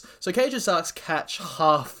Starks. So Cage and Starks catch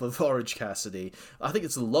half of Orange Cassidy. I think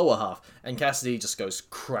it's the lower half, and Cassidy just goes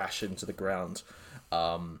crash into the ground.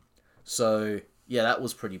 That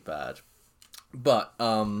was pretty bad. But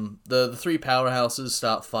the three powerhouses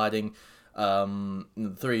start fighting.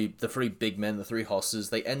 The three big men, the three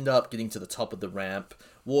Hosses, they end up getting to the top of the ramp.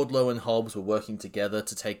 Wardlow and Hobbs were working together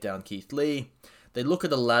to take down Keith Lee. They look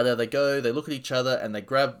at the ladder, they look at each other, and they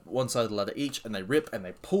grab one side of the ladder each, and they rip and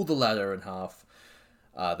they pull the ladder in half.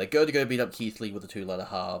 They go beat up Keith Lee with the two ladder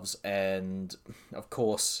halves, and of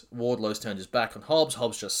course, Wardlow's turned his back on Hobbs.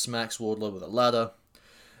 Hobbs just smacks Wardlow with a ladder.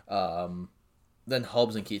 Then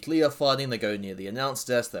Hobbs and Keith Lee are fighting. They go near the announce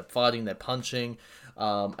desk, they're fighting, they're punching,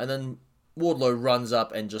 and then Wardlow runs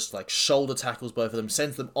up and just shoulder tackles both of them,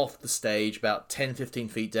 sends them off the stage about 10-15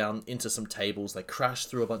 feet down into some tables. They crash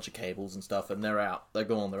through a bunch of cables and stuff, and they're out. They're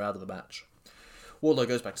gone. They're out of the match. Wardlow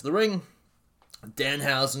goes back to the ring.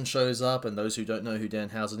 Danhausen shows up, and those who don't know who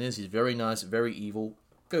Danhausen is, he's very nice, very evil.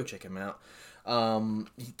 Go check him out. I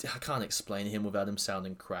can't explain him without him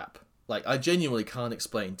sounding crap. I genuinely can't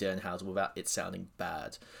explain Danhausen without it sounding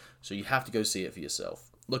bad. So you have to go see it for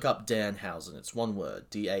yourself. Look up Danhausen. It's one word.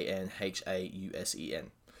 Danhausen.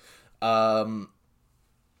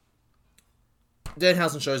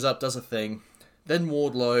 Danhausen shows up, does a thing. Then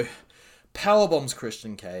Wardlow powerbombs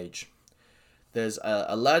Christian Cage. There's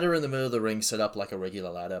a ladder in the middle of the ring set up like a regular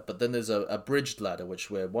ladder, but then there's a bridged ladder,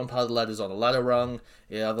 where one part of the ladder is on a ladder rung,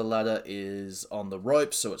 the other ladder is on the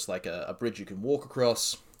rope, so it's like a bridge you can walk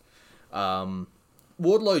across.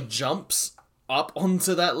 Wardlow jumps up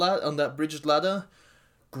onto that bridged ladder,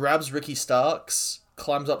 grabs Ricky Starks,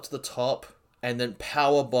 climbs up to the top, and then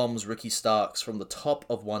power bombs Ricky Starks from the top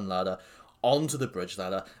of one ladder onto the bridge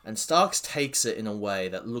ladder, and Starks takes it in a way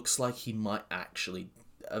that looks like he might actually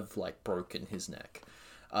have broken his neck.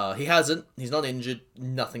 He hasn't. He's not injured.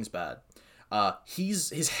 Nothing's bad.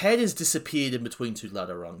 His head has disappeared in between two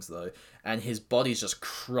ladder rungs though, and his body's just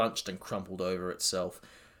crunched and crumpled over itself.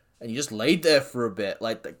 And he just laid there for a bit,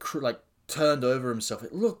 turned over himself.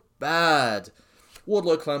 It looked bad.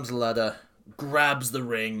 Wardlow climbs the ladder, grabs the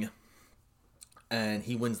ring, and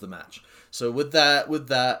he wins the match. So with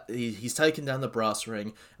that, he's taken down the brass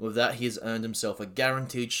ring. And with that, he has earned himself a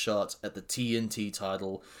guaranteed shot at the TNT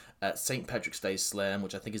title at St. Patrick's Day Slam,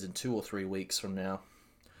 which I think is in 2 or 3 weeks from now.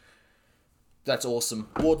 That's awesome.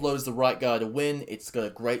 Wardlow's the right guy to win. It's got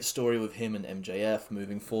a great story with him and MJF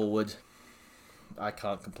moving forward. I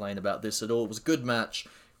can't complain about this at all. It was a good match.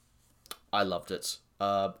 I loved it.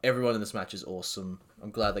 Everyone in this match is awesome.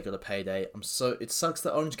 I'm glad they got a payday. It sucks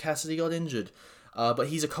that Orange Cassidy got injured. But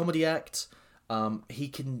he's a comedy act. He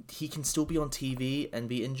can still be on TV and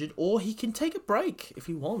be injured, or he can take a break if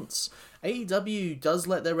he wants. AEW does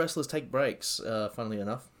let their wrestlers take breaks, funnily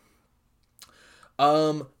enough.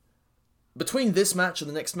 Between this match and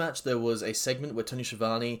the next match, there was a segment where Tony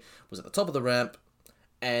Schiavone was at the top of the ramp,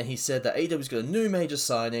 and he said that AEW's got a new major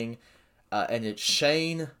signing, and it's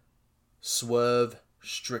Shane Swerve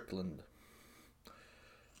Strickland.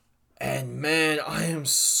 And man, I am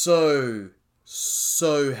so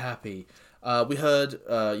happy. We heard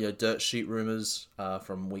dirt sheet rumors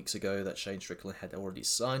from weeks ago that Shane Strickland had already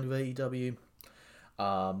signed with AEW.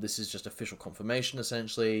 This is just official confirmation,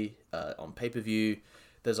 essentially, on pay-per-view.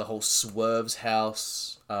 There's a whole Swerve's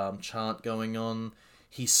House chant going on.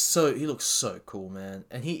 He looks so cool, man.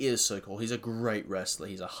 And he is so cool. He's a great wrestler.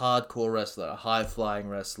 He's a hardcore wrestler, a high-flying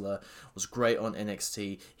wrestler. Was great on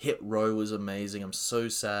NXT. Hit Row was amazing. I'm so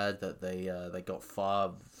sad that they got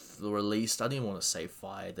released. I didn't want to say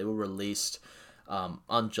fired. They were released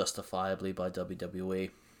unjustifiably by WWE.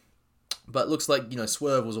 But it looks like,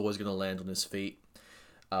 Swerve was always going to land on his feet.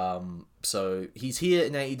 So he's here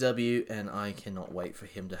in AEW, and I cannot wait for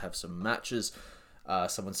him to have some matches.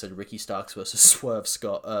 Someone said Ricky Starks versus Swerve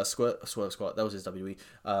Scott. Swerve Scott, that was his WWE.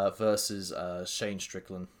 Versus Shane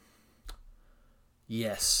Strickland.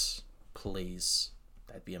 Yes, please.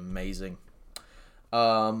 That'd be amazing.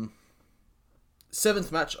 7th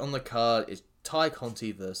match on the card is Ty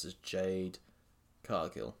Conti versus Jade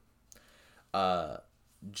Cargill.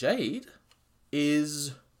 Jade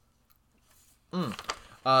is...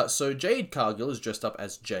 So Jade Cargill is dressed up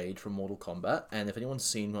as Jade from Mortal Kombat, and if anyone's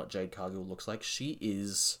seen what Jade Cargill looks like, she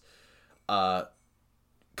is carved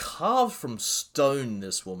from stone,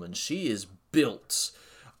 this woman. She is built.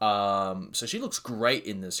 So she looks great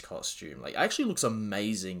in this costume. Actually looks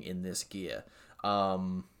amazing in this gear.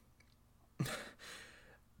 Goes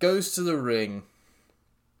to the ring.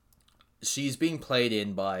 She's being played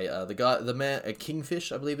in by the man,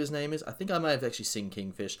 Kingfish, I believe his name is. I think I might have actually seen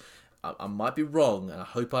Kingfish. I might be wrong, and I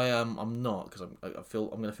hope I am. I'm not, because I'm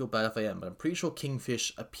going to feel bad if I am. But I'm pretty sure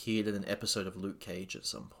Kingfish appeared in an episode of Luke Cage at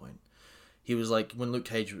some point. He was when Luke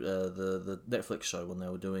Cage, the Netflix show, when they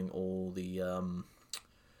were doing all the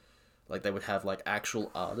they would have actual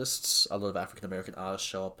artists, a lot of African American artists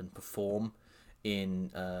show up and perform in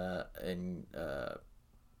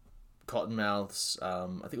Cottonmouth's, I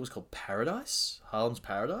think it was called Paradise, Harlem's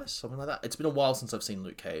Paradise, something like that. It's been a while since I've seen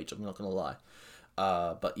Luke Cage. I'm not gonna lie.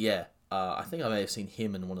 But yeah, I think I may have seen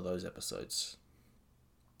him in one of those episodes.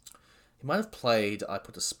 He might have played I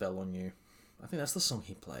Put a Spell on You. I think that's the song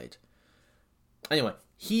he played. Anyway,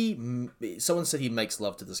 someone said he makes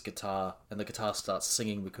love to this guitar, and the guitar starts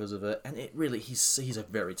singing because of it, and it really, he's a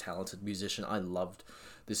very talented musician. I loved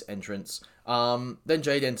this entrance. Then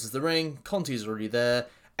Jade enters the ring, Conti's already there,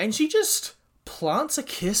 and she just plants a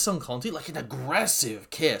kiss on Conti, an aggressive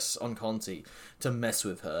kiss on Conti to mess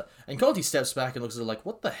with her. And Conti steps back and looks at her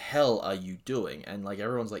what the hell are you doing? And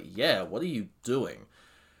everyone's yeah, what are you doing?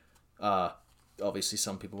 Obviously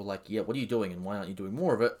some people were yeah, what are you doing? And why aren't you doing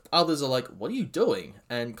more of it? Others are what are you doing?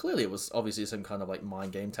 And clearly it was obviously some kind of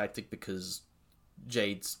mind game tactic, because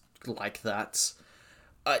Jade's like that.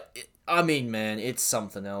 I mean, man, it's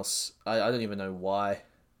something else. I don't even know why.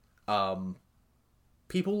 Um,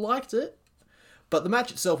 People liked it, but the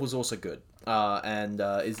match itself was also good, and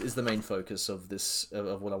is the main focus of this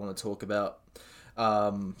of what I want to talk about.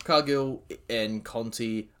 Cargill and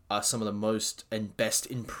Conti are some of the most and best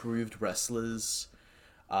improved wrestlers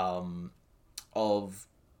of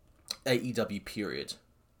AEW period.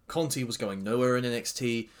 Conti was going nowhere in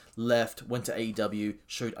NXT, left, went to AEW,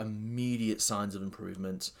 showed immediate signs of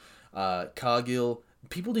improvement. Cargill,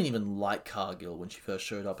 people didn't even like Cargill when she first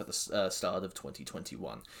showed up at the start of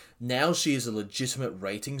 2021. Now she is a legitimate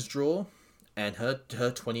ratings draw, and her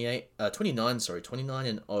 29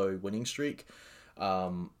 and 0 winning streak,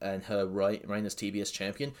 and her reign as TBS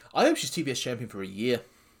champion. I hope she's TBS champion for a year.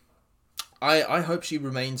 I hope she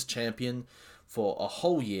remains champion for a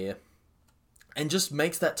whole year and just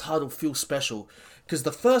makes that title feel special. Because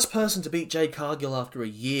the first person to beat Jade Cargill after a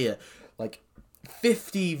year, like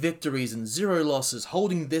 50 victories and 0 losses,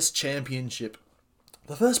 holding this championship,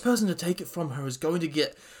 the first person to take it from her is going to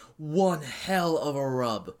get one hell of a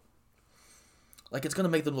rub. Like, it's going to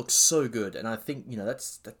make them look so good, and I think,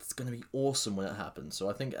 that's going to be awesome when it happens. So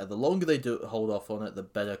I think the longer they hold off on it, the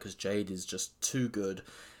better, because Jade is just too good.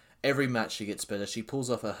 Every match she gets better. She pulls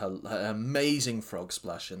off her amazing frog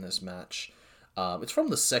splash in this match. It's from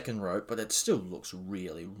the second rope, but it still looks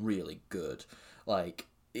really, really good.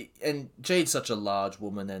 And Jade's such a large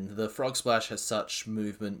woman, and the frog splash has such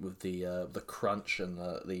movement with the crunch and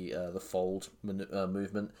the fold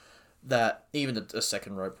movement that even a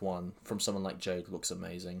second rope one from someone like Jade looks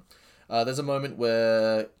amazing. There's a moment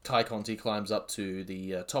where Ty Conti climbs up to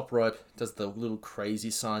the top rope, does the little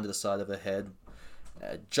crazy sign to the side of her head,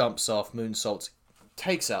 jumps off, moonsaults,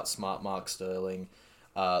 takes out Smart Mark Sterling,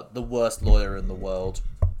 the worst lawyer in the world,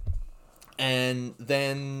 and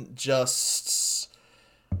then just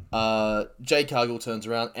Jade Cargill turns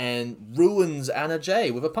around and ruins Anna Jay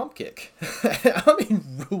with a pump kick. I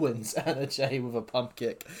mean, ruins Anna Jay with a pump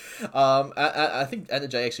kick. I think Anna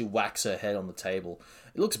Jay actually whacks her head on the table.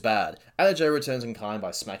 It looks bad. Anna Jay returns in kind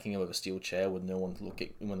by smacking her with a steel chair when no one's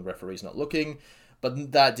looking, when the referee's not looking.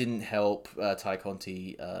 But that didn't help Ty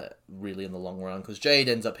Conti really in the long run, because Jade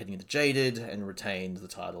ends up hitting the Jaded and retained the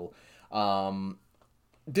title.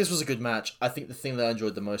 This was a good match. I think the thing that I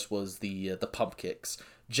enjoyed the most was the pump kicks.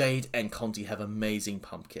 Jade and Conti have amazing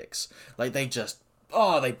pump kicks. Like, it just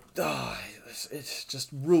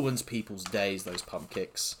ruins people's days, those pump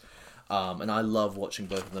kicks. And I love watching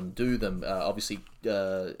both of them do them. Obviously,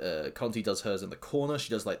 Conti does hers in the corner.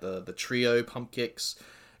 She does like the trio pump kicks.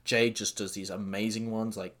 Jade just does these amazing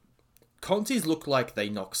ones. Like, Conti's look like they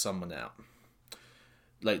knock someone out.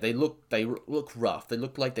 Like, they look rough. They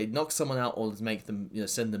look like they knock someone out or make them,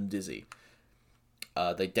 send them dizzy.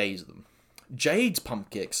 They daze them. Jade's pump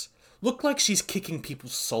kicks look like she's kicking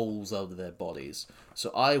people's souls out of their bodies.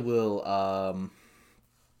 So I will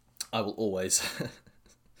always,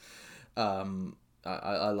 I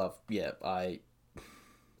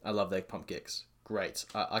love their pump kicks. Great.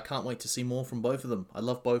 I can't wait to see more from both of them. I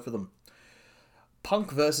love both of them.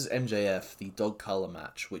 Punk versus MJF, the dog collar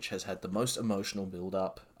match, which has had the most emotional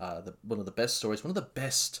build-up, one of the best stories, one of the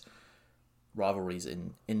best rivalries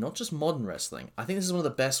in not just modern wrestling. I think this is one of the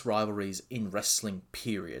best rivalries in wrestling,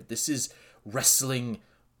 period. This is wrestling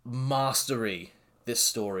mastery, this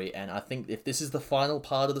story, and I think if this is the final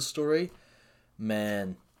part of the story,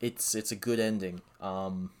 man, it's a good ending.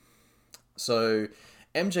 So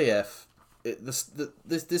MJF,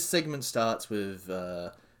 this segment starts with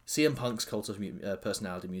CM Punk's Cult of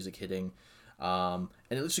Personality music hitting, and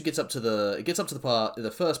it literally gets up to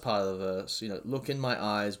the first part of the verse. Look in my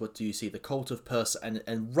eyes, what do you see? The Cult of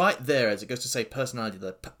and right there, as it goes to say personality,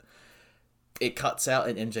 it cuts out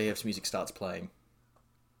and MJF's music starts playing,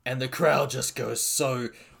 and the crowd just goes so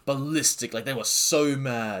ballistic. Like, they were so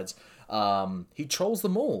mad. He trolls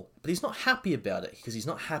them all, but he's not happy about it, because he's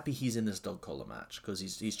not happy he's in this dog collar match, because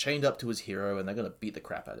he's chained up to his hero and they're going to beat the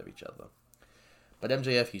crap out of each other. But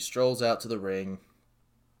MJF, he strolls out to the ring,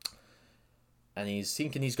 and he's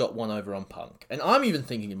thinking he's got one over on Punk. And I'm even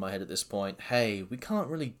thinking in my head at this point, hey, we can't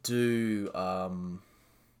really do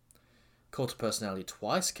Cult of Personality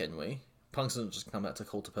twice, can we? Punk's doesn't just come out to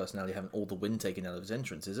Cult of Personality having all the wind taken out of his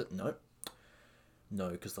entrance, is it? Nope.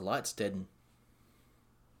 No, because the light's dead.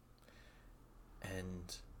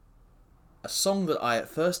 And a song that I at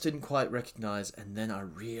first didn't quite recognize, and then I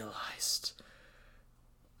realized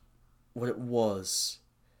what it was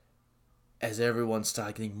as everyone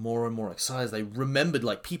started getting more and more excited. They remembered,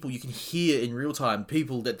 like, people you can hear in real time,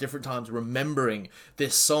 people at different times remembering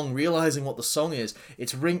this song, realizing what the song is.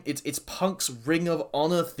 It's Punk's Ring of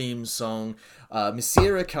Honor theme song,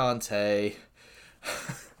 Misira Kante.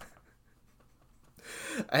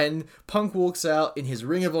 And Punk walks out in his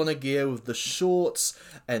Ring of Honor gear with the shorts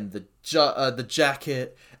and the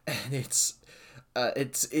jacket, and it's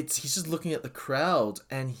he's just looking at the crowd,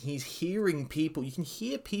 and he's hearing people. You can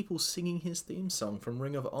hear people singing his theme song from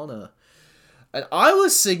Ring of Honor. And I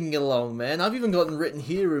was singing along, man. I've even gotten written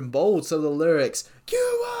here in bold some of the lyrics.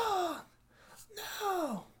 You are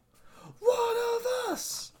now one of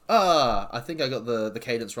us. I think I got the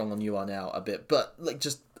cadence wrong on You Are Now a bit. But,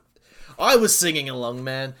 I was singing along,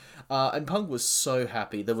 man. And Punk was so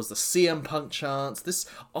happy. There was the CM Punk chants.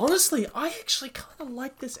 Honestly, I actually kind of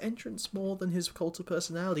like this entrance more than his Cult of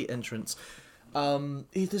Personality entrance.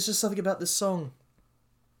 There's just something about this song.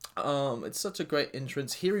 It's such a great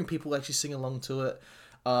entrance. Hearing people actually sing along to it,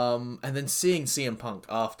 and then seeing CM Punk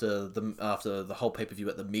after the whole pay-per-view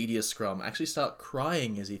at the media scrum actually start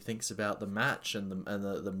crying as he thinks about the match and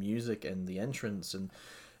the music and the entrance, and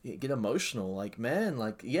get emotional. I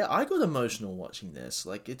got emotional watching this.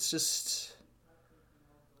 It's just,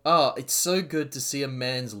 it's so good to see a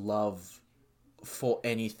man's love for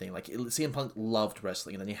anything. CM Punk loved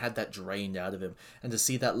wrestling, and then he had that drained out of him, and to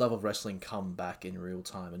see that love of wrestling come back in real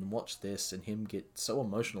time, and watch this and him get so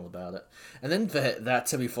emotional about it, and then for that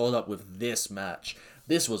to be followed up with this match.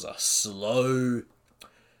 This was a slow,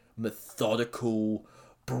 methodical,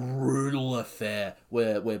 brutal affair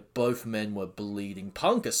where both men were bleeding.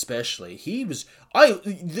 Punk especially,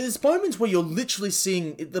 there's moments where you're literally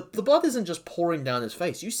seeing the blood isn't just pouring down his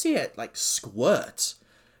face. You see it squirt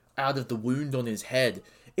out of the wound on his head.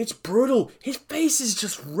 It's brutal. His face is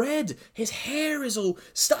just red. His hair is all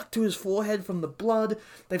stuck to his forehead from the blood.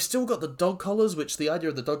 They've still got the dog collars, which the idea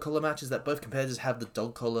of the dog collar match is that both competitors have the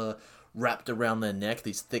dog collar wrapped around their neck,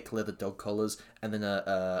 these thick leather dog collars, and then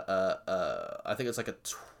I think it's a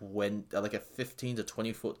 15 to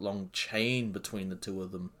 20 foot long chain between the two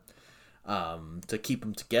of them, to keep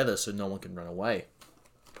them together so no one can run away.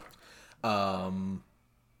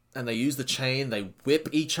 And they use the chain, they whip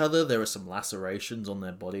each other. There are some lacerations on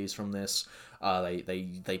their bodies from this.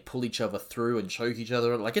 They pull each other through and choke each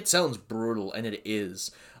other. It sounds brutal, and it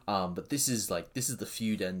is. But this is the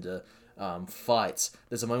feud ender fights.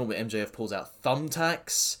 There's a moment where MJF pulls out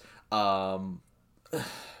thumbtacks.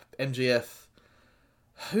 MJF,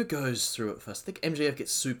 who goes through it first? I think MJF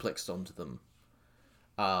gets suplexed onto them,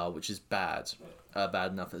 which is bad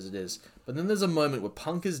enough as it is. But then there's a moment where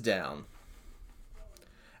Punk is down,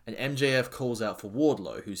 and MJF calls out for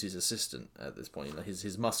Wardlow, who's his assistant at this point,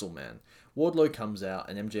 his muscle man. Wardlow comes out,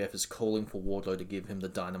 and MJF is calling for Wardlow to give him the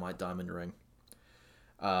Dynamite Diamond Ring.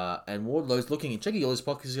 And Wardlow's looking and checking all his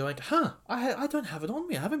pockets, going, I don't have it on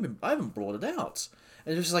me. I haven't brought it out.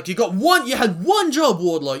 And it's just you had one job,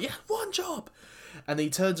 Wardlow. You had one job. And he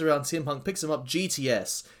turns around, CM Punk picks him up,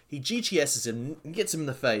 GTS. He GTS's him, gets him in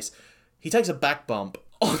the face. He takes a back bump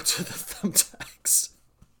onto the thumbtacks.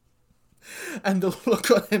 And the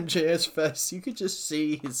look on MJF's face, you could just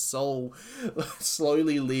see his soul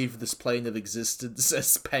slowly leave this plane of existence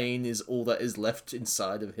as pain is all that is left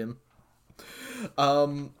inside of him.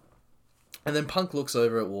 And then Punk looks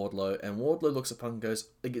over at Wardlow, and Wardlow looks at Punk and goes,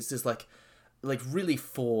 it's this really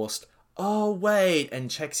forced, oh wait, and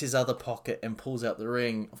checks his other pocket and pulls out the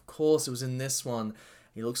ring. Of course it was in this one.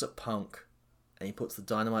 He looks at Punk, and he puts the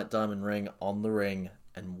Dynamite Diamond Ring on the ring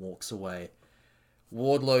and walks away.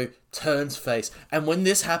 Wardlow turns face, and when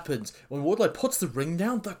this happens, when Wardlow puts the ring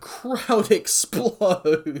down, the crowd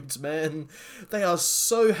explodes, man. They are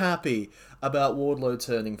so happy about Wardlow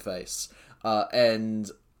turning face. And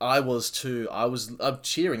I was too. I'm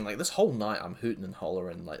cheering, this whole night I'm hooting and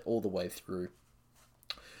hollering, all the way through.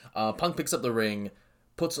 Punk picks up the ring,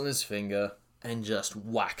 puts it on his finger, and just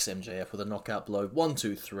whacks MJF with a knockout blow. 1,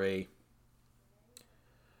 2, 3.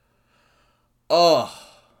 Oh.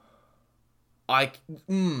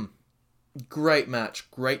 Great match,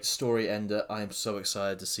 great story ender. I am so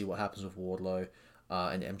excited to see what happens with Wardlow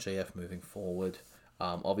and MJF moving forward.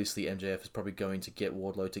 Obviously, MJF is probably going to get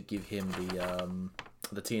Wardlow to give him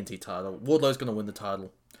the TNT title. Wardlow's going to win the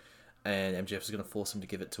title, and MJF is going to force him to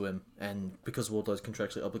give it to him. And because Wardlow's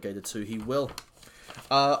contractually obligated to, he will.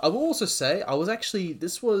 I will also say,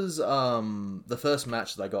 this was the first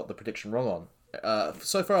match that I got the prediction wrong on.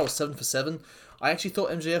 So far, I was 7 for 7. I actually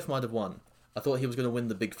thought MJF might have won. I thought he was going to win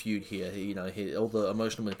the big feud here. All the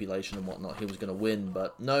emotional manipulation and whatnot, he was going to win.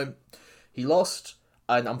 But no, he lost,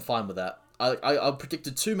 and I'm fine with that. I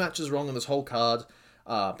predicted 2 matches wrong on this whole card,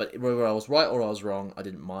 but whether I was right or I was wrong, I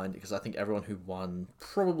didn't mind, because I think everyone who won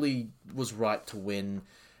probably was right to win,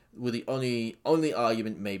 with the only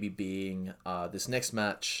argument maybe being this next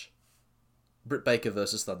match, Britt Baker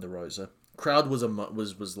versus Thunder Rosa. Crowd was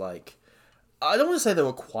I don't want to say they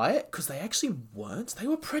were quiet, because they actually weren't. They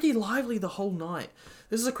were pretty lively the whole night.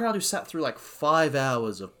 This is a crowd who sat through like 5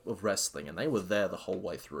 hours of wrestling, and they were there the whole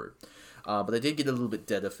way through. But they did get a little bit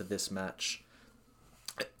deader for this match.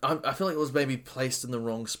 I feel like it was maybe placed in the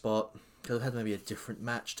wrong spot. Could have had maybe a different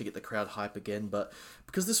match to get the crowd hype again, but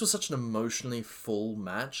because this was such an emotionally full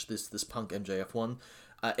match, this Punk MJF one,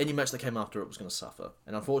 any match that came after it was going to suffer.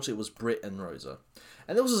 And unfortunately, it was Britt and Rosa.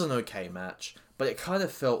 And this was an okay match, but it kind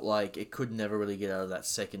of felt like it could never really get out of that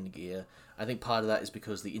second gear. I think part of that is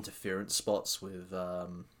because the interference spots with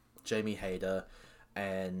Jamie Hayter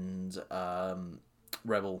and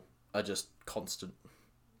Rebel are just constant.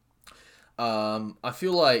 I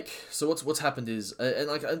feel like, so what's happened is, and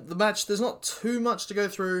like the match, there's not too much to go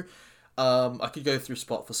through. I could go through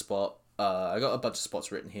spot for spot. I got a bunch of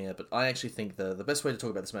spots written here, but I actually think the best way to talk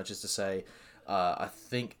about this match is to say, I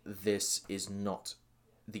think this is not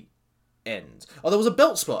the end. Oh, there was a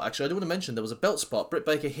belt spot, actually. I do want to mention there was a belt spot. Britt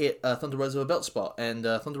Baker hit Thunder Rosa with a belt spot, and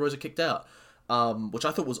Thunder Rosa kicked out, which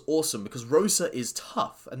I thought was awesome, because Rosa is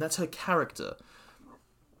tough, and that's her character,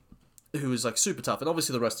 who is like super tough, and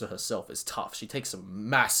obviously the rest of herself is tough. She takes some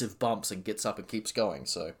massive bumps and gets up and keeps going.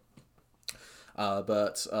 So,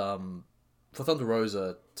 but for Thunder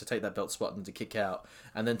Rosa to take that belt spot and to kick out,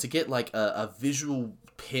 and then to get like a visual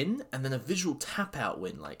pin and then a visual tap out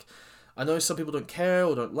win, like, I know some people don't care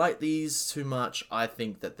or don't like these too much. I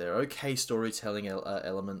think that they're okay storytelling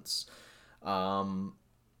elements.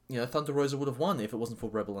 Thunder Rosa would have won if it wasn't for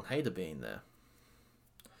Rebel and Hayter being there.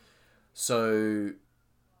 So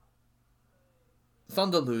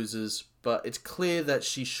Thunder loses, but it's clear that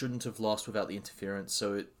she shouldn't have lost without the interference,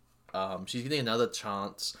 so she's getting another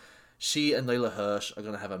chance. She and Layla Hirsch are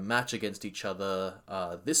going to have a match against each other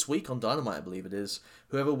this week on Dynamite, I believe it is.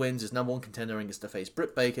 Whoever wins is number one contender and gets to face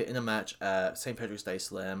Britt Baker in a match at St. Patrick's Day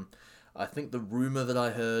Slam. I think the rumor that I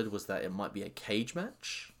heard was that it might be a cage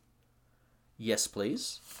match. Yes,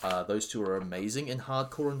 please. Those two are amazing in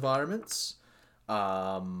hardcore environments.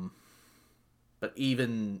 But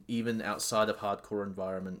even outside of hardcore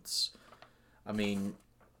environments, I mean,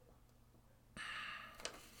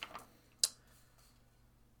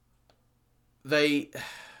 how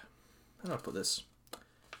do I put this?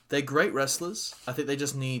 They're great wrestlers. I think they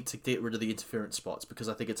just need to get rid of the interference spots, because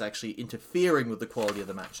I think it's actually interfering with the quality of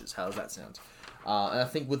the matches. How does that sound? And I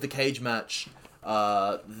think with the cage match,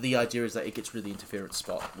 the idea is that it gets rid of the interference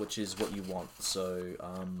spot, which is what you want. So,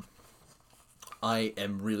 I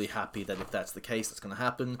am really happy that if that's the case, that's going to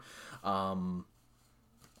happen.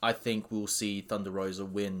 I think we'll see Thunder Rosa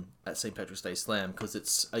win at St. Patrick's Day Slam, because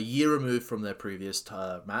it's a year removed from their previous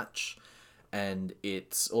match, and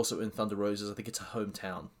it's also in Thunder Rosa's, I think it's a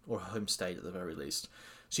hometown, or a home state at the very least.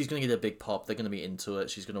 She's going to get a big pop, they're going to be into it,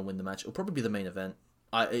 she's going to win the match. It'll probably be the main event.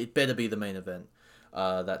 It better be the main event,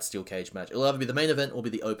 that steel cage match. It'll either be the main event or be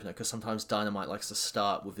the opener, because sometimes Dynamite likes to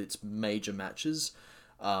start with its major matches,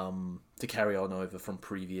 to carry on over from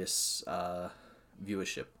previous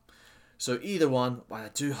viewership. So either one, I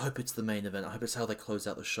do hope it's the main event. I hope it's how they close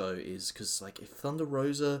out the show, is because, like, if Thunder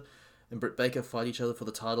Rosa and Britt Baker fight each other for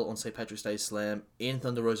the title on St. Patrick's Day Slam in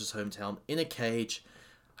Thunder Rosa's hometown in a cage,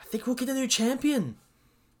 I think we'll get a new champion.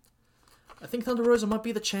 I think Thunder Rosa might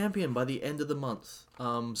be the champion by the end of the month.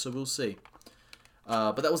 So we'll see.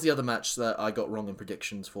 But that was the other match that I got wrong in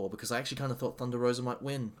predictions for, because I actually kind of thought Thunder Rosa might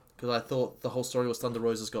win, because I thought the whole story was Thunder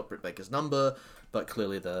Rosa's got Britt Baker's number, but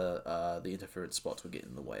clearly the interference spots were getting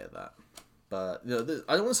in the way of that. But I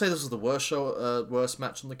don't want to say this was the worst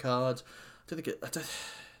match on the card.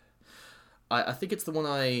 I think it's the one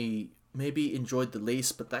I maybe enjoyed the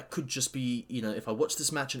least, but that could just be, if I watched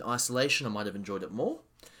this match in isolation, I might have enjoyed it more.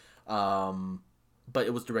 But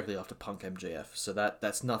it was directly after Punk MJF, so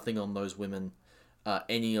that's nothing on those women.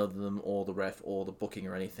 Any of them, or the ref, or the booking,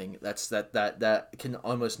 or anything. That can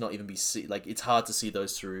almost not even be like, it's hard to see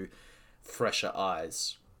those through fresher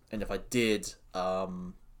eyes. And if I did, I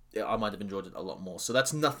might have enjoyed it a lot more. So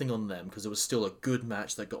that's nothing on them, because it was still a good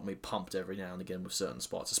match that got me pumped every now and again with certain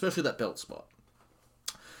spots, especially that belt spot.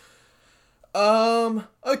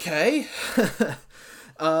 Okay.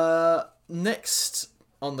 Next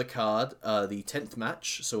on the card, the 10th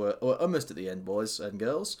match. So we're almost at the end, boys and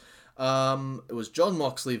girls. It was Jon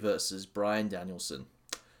Moxley versus Bryan Danielson.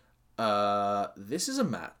 This is a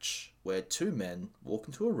match where two men walk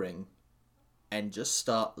into a ring and just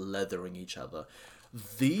start leathering each other.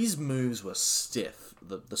 These moves were stiff.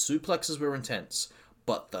 The suplexes were intense,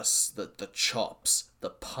 but the chops, the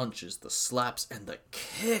punches, the slaps, and the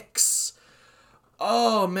kicks.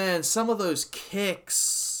 Oh man, some of those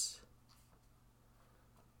kicks.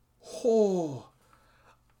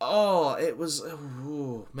 Oh, it was,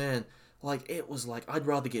 oh man, Like, it was like, I'd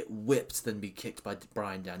rather get whipped than be kicked by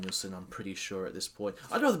Bryan Danielson, I'm pretty sure at this point.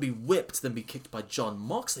 I'd rather be whipped than be kicked by Jon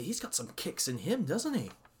Moxley. He's got some kicks in him, doesn't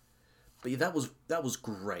he? But yeah, that was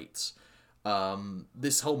great.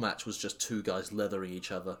 This whole match was just two guys leathering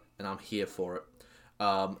each other, and I'm here for it.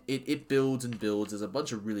 It builds and builds. There's a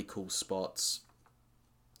bunch of really cool spots.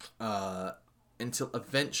 Until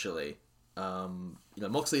eventually,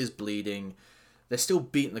 Moxley is bleeding. They're still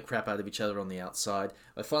beating the crap out of each other on the outside.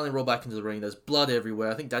 They finally roll back into the ring. There's blood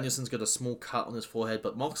everywhere. I think Danielson's got a small cut on his forehead,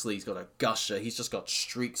 but Moxley's got a gusher. He's just got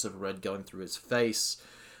streaks of red going through his face.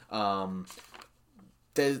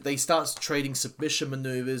 They start trading submission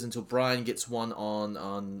maneuvers until Bryan gets one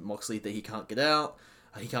on Moxley that he can't get out.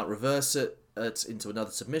 He can't reverse it. It's into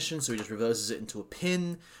another submission, so he just reverses it into a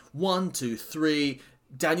pin. 1, 2, 3.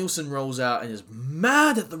 Danielson rolls out and is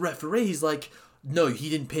mad at the referee. He's like, no, he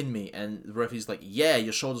didn't pin me. And the referee's like, yeah,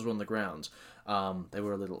 your shoulders were on the ground. They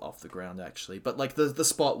were a little off the ground, actually. But like the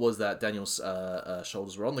spot was that Daniel's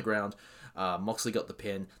shoulders were on the ground. Moxley got the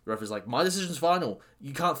pin. The referee's like, my decision's final.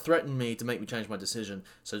 You can't threaten me to make me change my decision.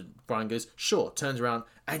 So Bryan goes, sure, turns around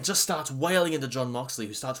and just starts wailing into Jon Moxley,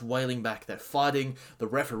 who starts wailing back. They're fighting. The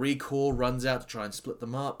referee corps runs out to try and split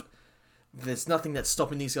them up. There's nothing that's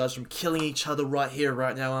stopping these guys from killing each other right here,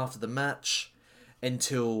 right now, after the match.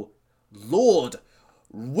 Until Lord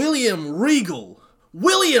William Regal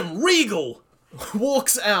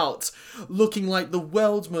walks out looking like the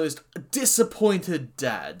world's most disappointed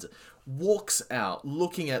dad. Walks out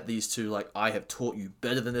looking at these two like, I have taught you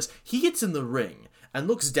better than this. He gets in the ring and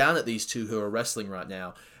looks down at these two who are wrestling right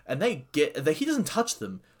now, and he doesn't touch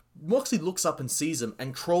them. Moxley looks up and sees them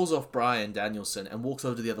and crawls off Bryan Danielson and walks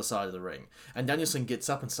over to the other side of the ring. And Danielson gets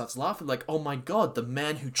up and starts laughing like, oh my god, the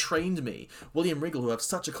man who trained me, William Regal, who I have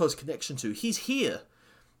such a close connection to, he's here.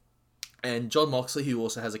 And Jon Moxley, who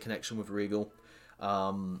also has a connection with Regal,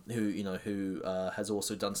 who has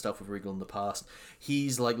also done stuff with Regal in the past,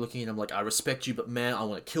 he's like looking at him like, I respect you, but man, I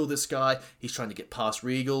want to kill this guy. He's trying to get past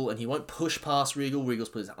Regal, and he won't push past Regal. Regal's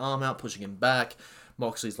put his arm out, pushing him back.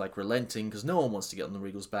 Moxley's like relenting because no one wants to get on the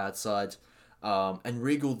Regal's bad side. And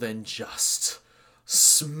Regal then just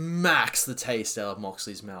smacks the taste out of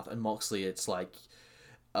Moxley's mouth. And Moxley, it's like,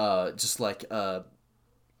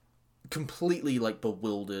 completely like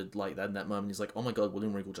bewildered like that in that moment. He's like, oh my god,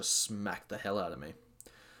 William Regal just smacked the hell out of me.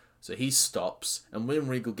 So he stops, and William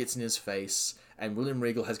Regal gets in his face, and William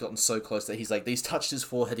Regal has gotten so close that he's touched his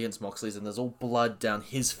forehead against Moxley's, and there's all blood down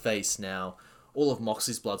his face now. All of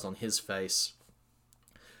Moxley's blood's on his face.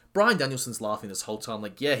 Bryan Danielson's laughing this whole time,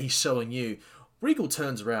 like, yeah, he's showing you. Regal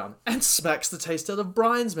turns around and smacks the taste out of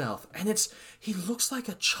Bryan's mouth. And he looks like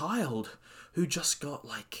a child who just got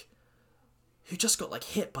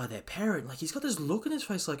hit by their parent. Like, he's got this look in his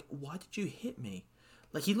face like, why did you hit me?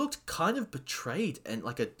 Like, he looked kind of betrayed and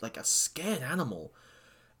like a scared animal.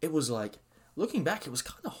 It was like, looking back, it was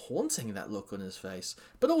kind of haunting, that look on his face.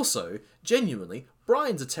 But also, genuinely,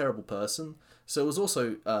 Bryan's a terrible person. So it was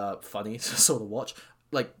also funny to sort of watch.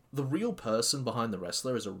 Like, the real person behind the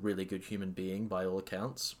wrestler is a really good human being, by all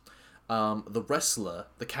accounts. The wrestler,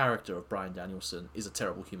 the character of Bryan Danielson, is a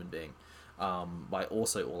terrible human being, by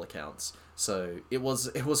also all accounts. So it was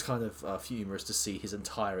kind of humorous to see his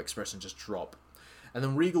entire expression just drop. And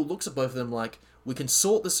then Regal looks at both of them like, we can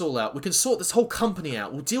sort this all out. We can sort this whole company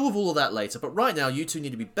out. We'll deal with all of that later. But right now, you two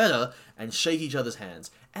need to be better and shake each other's hands.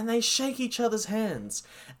 And they shake each other's hands.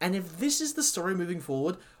 And if this is the story moving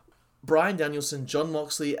forward, Bryan Danielson, Jon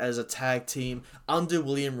Moxley as a tag team under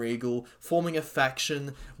William Regal, forming a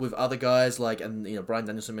faction with other guys like, and Bryan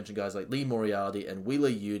Danielson mentioned guys like Lee Moriarty and Wheeler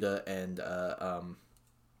Yuta and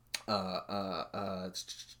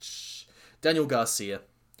Daniel Garcia.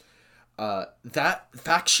 That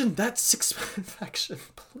faction, that six-man faction,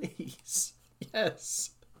 please.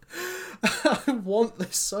 Yes. I want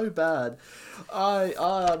this so bad.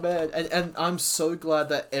 Man, and I'm so glad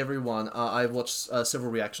that everyone. I've watched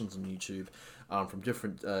several reactions on YouTube, from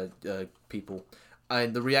different people,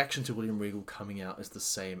 and the reaction to William Regal coming out is the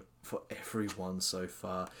same for everyone so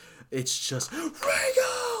far. It's just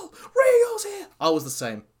Regal's here. I was the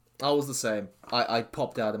same. I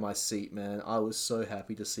popped out of my seat, man. I was so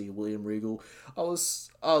happy to see William Regal. I was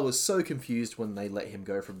so confused when they let him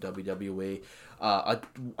go from WWE.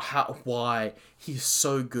 Why? He's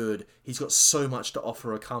so good. He's got so much to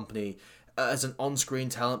offer a company as an on-screen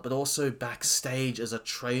talent, but also backstage as a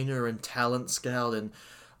trainer and talent scout. And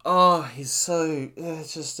it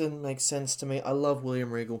just didn't make sense to me. I love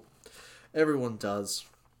William Regal. Everyone does.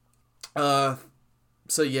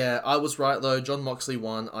 So yeah, I was right though. John Moxley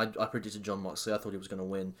won. I predicted John Moxley. I thought he was going to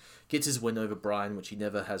win. Gets his win over Bryan, which he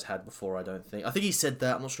never has had before, I don't think. I think he said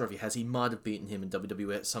that. I'm not sure if he has. He might have beaten him in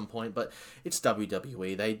WWE at some point, but it's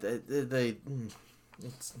WWE.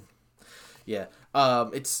 It's, yeah.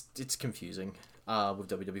 It's confusing. With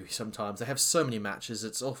WWE sometimes they have so many matches.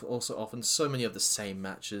 It's also often so many of the same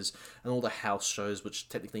matches and all the house shows, which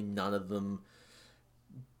technically none of them,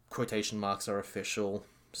 quotation marks, are official.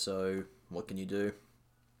 So what can you do?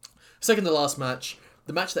 Second to last match,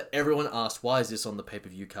 the match that everyone asked, why is this on the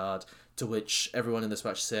pay-per-view card? To which everyone in this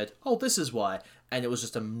match said, oh, this is why. And it was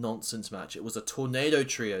just a nonsense match. It was a Tornado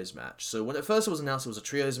Trios match. So when it first was announced it was a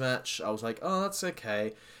Trios match, I was like, oh, that's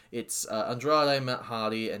okay. It's Andrade, Matt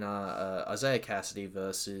Hardy, and Isaiah Cassidy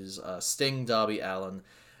versus Sting, Darby Allin,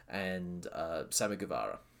 and Sammy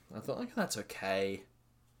Guevara. I thought, like, that's okay.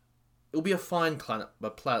 It'll be a fine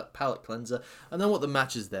palate cleanser. I know what the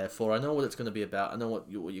match is there for. I know what it's going to be about. I know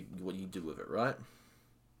what you do with it, right?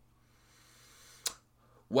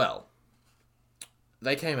 Well,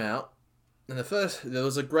 they came out, and there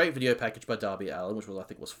was a great video package by Darby Allin, which I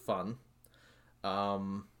think was fun.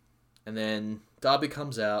 And then Darby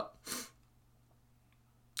comes out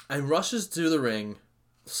and rushes to the ring,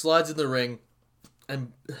 slides in the ring,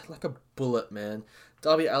 and like a bullet, man.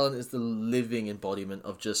 Darby Allin is the living embodiment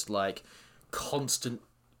of just like constant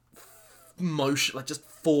motion, like just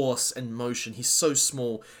force and motion. He's so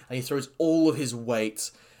small and he throws all of his weight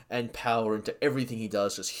and power into everything he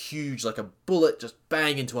does. Just huge, like a bullet, just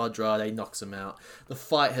bang into Andrade, knocks him out. The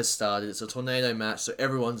fight has started. It's a tornado match, so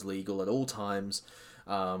everyone's legal at all times.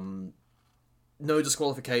 No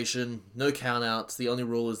disqualification, no countouts. The only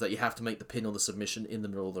rule is that you have to make the pin or the submission in the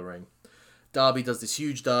middle of the ring. Darby does this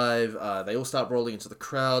huge dive. They all start rolling into the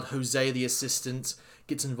crowd. Jose, the assistant,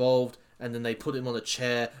 gets involved, and then they put him on a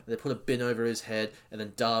chair, and they put a bin over his head, and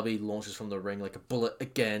then Darby launches from the ring like a bullet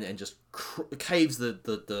again, and just caves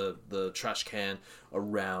the trash can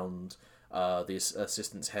around the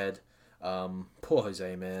assistant's head. Poor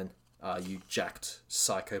Jose, man. You jacked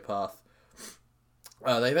psychopath.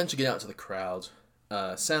 They eventually get out to the crowd.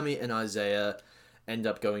 Sammy and Isaiah end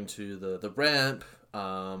up going to the ramp.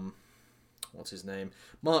 What's his name?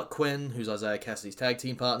 Mark Quinn, who's Isaiah Cassidy's tag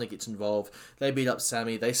team partner, gets involved. They beat up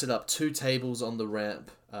Sammy. They set up 2 tables on the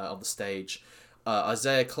ramp, on the stage.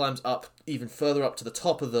 Isaiah climbs up even further up to the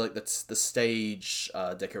top of the stage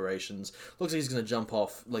decorations. Looks like he's going to jump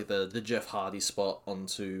off like the Jeff Hardy spot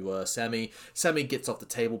onto Sammy. Sammy gets off the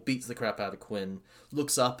table, beats the crap out of Quinn,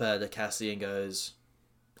 looks up at Cassidy and goes,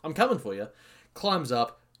 I'm coming for you. Climbs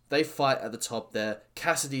up. They fight at the top there.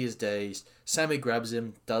 Cassidy is dazed. Sammy grabs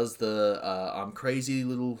him, does the I'm crazy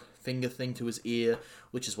little finger thing to his ear,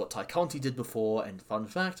 which is what Ty Conti did before, and fun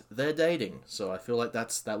fact, they're dating. So I feel like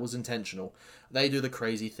that was intentional. They do the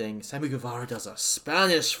crazy thing. Sammy Guevara does a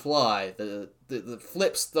Spanish fly. The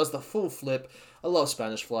flips, does the full flip. I love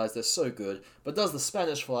Spanish flies, they're so good. But does the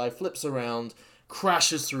Spanish fly, flips around,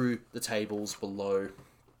 crashes through the tables below.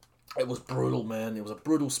 It was brutal, man. It was a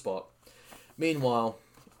brutal spot. Meanwhile,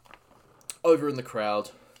 over in the crowd,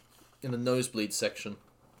 in the nosebleed section,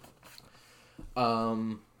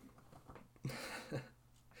 there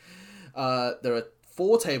are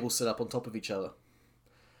 4 tables set up on top of each other.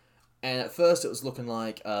 And at first it was looking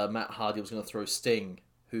like Matt Hardy was going to throw Sting,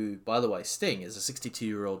 who, by the way, Sting is a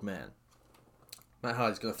 62-year-old man. Matt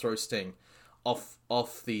Hardy's going to throw Sting off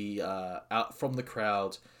the out from the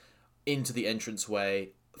crowd into the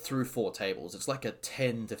entranceway through 4 tables. It's like a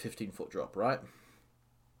 10 to 15 foot drop, right?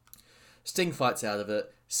 Sting fights out of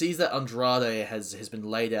it, sees that Andrade has been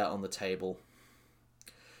laid out on the table.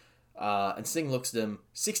 And Sting looks at him,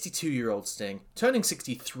 62-year-old Sting, turning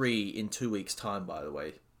 63 in 2 weeks' time, by the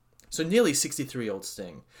way. So nearly 63-year-old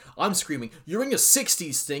Sting. I'm screaming, you're in your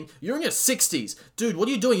 60s, Sting! You're in your 60s! Dude, what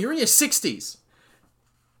are you doing? You're in your 60s!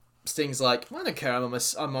 Sting's like, I don't care, I'm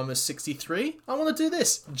almost 63. I want to do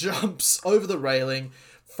this. Jumps over the railing,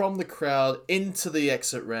 from the crowd, into the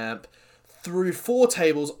exit ramp, through 4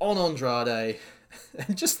 tables on Andrade,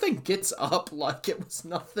 and just then gets up like it was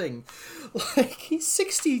nothing. Like, he's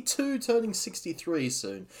 62, turning 63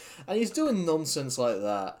 soon, and he's doing nonsense like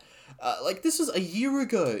that. Like, this was a year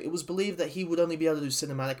ago. It was believed that he would only be able to do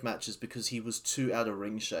cinematic matches because he was too out of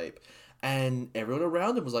ring shape. And everyone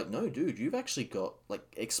around him was like, no, dude, you've actually got, like,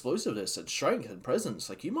 explosiveness and strength and presence.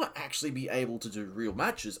 Like, you might actually be able to do real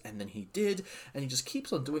matches. And then he did, and he just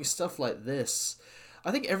keeps on doing stuff like this.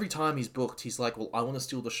 I think every time he's booked, he's like, well, I want to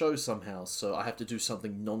steal the show somehow, so I have to do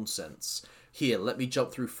something nonsense. Here, let me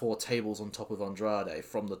jump through 4 tables on top of Andrade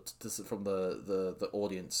from the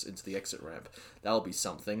audience into the exit ramp. That'll be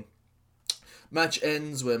something. Match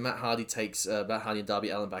ends where Matt Hardy takes Matt Hardy and Darby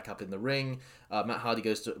Allin back up in the ring. Matt Hardy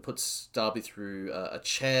puts Darby through a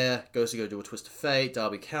chair, goes to go do a twist of fate.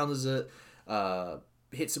 Darby counters it,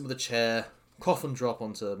 hits him with a chair, coffin drop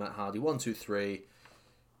onto Matt Hardy. 1, 2, 3.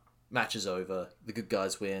 Match is over. The good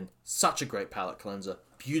guys win. Such a great palate cleanser.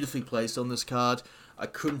 Beautifully placed on this card. I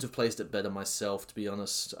couldn't have placed it better myself, to be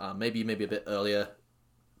honest. Maybe a bit earlier.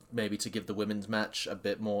 Maybe to give the women's match a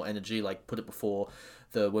bit more energy, like put it before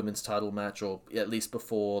the women's title match, or at least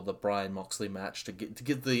before the Bryan Moxley match, to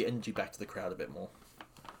give the energy back to the crowd a bit more.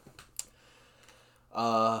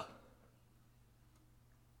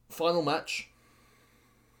 Final match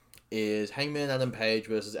is Hangman Adam Page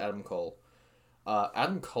versus Adam Cole.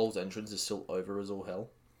 Adam Cole's entrance is still over as all hell.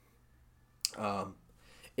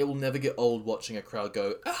 It will never get old watching a crowd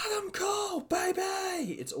go, Adam Cole,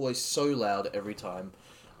 baby! It's always so loud every time.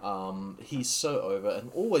 He's so over and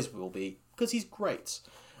always will be because he's great.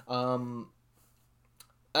 Adam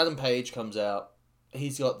Page comes out.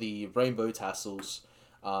 He's got the rainbow tassels,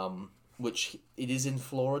 which it is in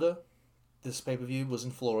Florida. This pay-per-view was in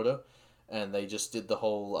Florida, and they just did the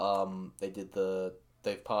whole.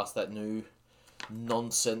 They've passed that new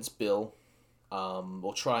nonsense bill,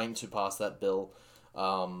 or trying to pass that bill.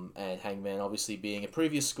 And Hangman, obviously being a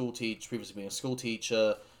previously being a school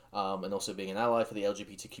teacher. And also being an ally for the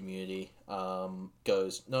LGBT community,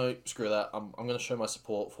 goes, no, screw that, I'm going to show my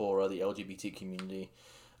support for the LGBT community.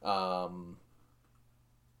 Am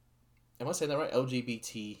I saying that right?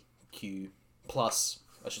 LGBTQ plus,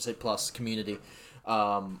 I should say plus, community.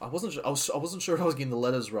 I wasn't sure if I was getting the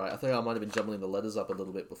letters right. I think I might have been jumbling the letters up a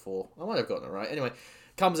little bit before. I might have gotten it right. Anyway,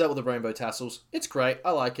 comes out with the rainbow tassels. It's great.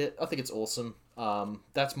 I like it. I think it's awesome.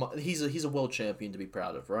 He's a world champion to be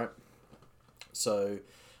proud of, right? So...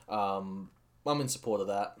 I'm in support of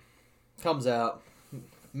that. Comes out,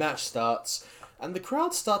 match starts, and the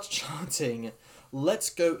crowd starts chanting, "Let's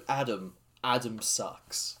go Adam, Adam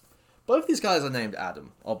sucks." Both these guys are named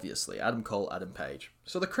Adam, obviously. Adam Cole, Adam Page.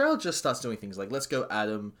 So the crowd just starts doing things like, "Let's go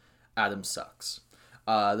Adam, Adam sucks."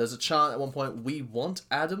 There's a chant at one point, "We want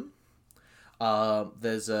Adam."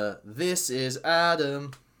 There's a, "This is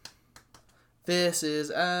Adam. This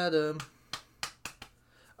is Adam."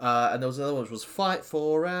 And there was another one which was "Fight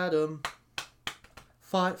for Adam,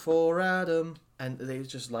 fight for Adam," and they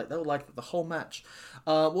were like the whole match.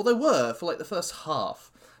 Well, they were for like the first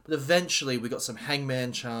half, but eventually we got some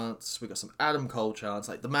Hangman chants, we got some Adam Cole chants.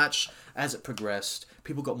 Like the match, as it progressed,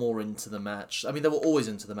 people got more into the match. I mean, they were always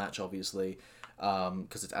into the match, obviously,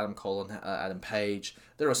 because it's Adam Cole and Adam Page.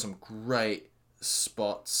 There are some great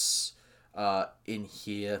spots in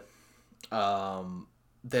here.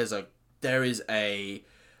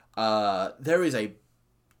 There is a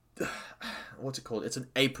what's it called? It's an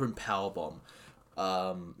apron powerbomb.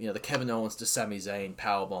 The Kevin Owens to Sami Zayn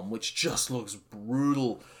powerbomb, which just looks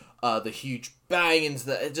brutal. The huge bang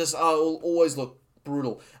into it just will always look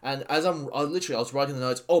brutal. And as I was writing the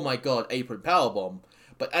notes, oh my god, apron powerbomb.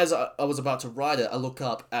 But as I was about to write it, I look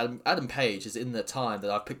up, Adam Page is in the time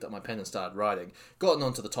that I picked up my pen and started writing, gotten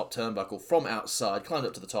onto the top turnbuckle from outside, climbed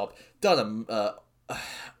up to the top, done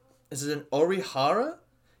is it an Orihara?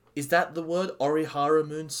 Is that the word? Orihara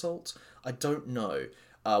moonsault? I don't know.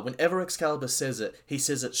 Whenever Excalibur says it, he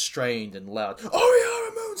says it strained and loud.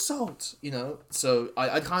 Orihara moonsault! So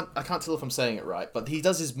I can't tell if I'm saying it right, but he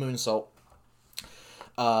does his moonsault.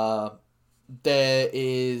 There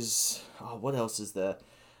is... Oh, what else is there?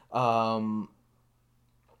 Oh,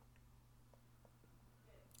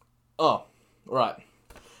 right.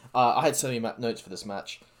 I had so many notes for this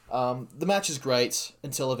match. The match is great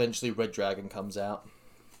until eventually Red Dragon comes out.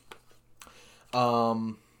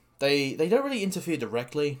 They don't really interfere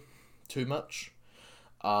directly too much.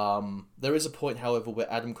 There is a point, however,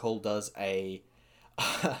 where Adam Cole does a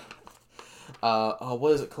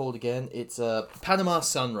what is it called again? It's a Panama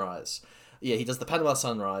Sunrise. Yeah, he does the Panama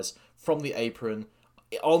Sunrise from the apron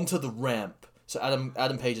onto the ramp. So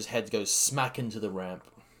Adam Page's head goes smack into the ramp.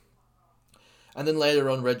 And then later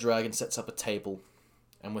on, Red Dragon sets up a table,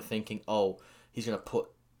 and we're thinking, oh, he's gonna put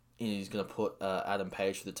Adam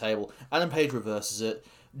Page through the table. Adam Page reverses it.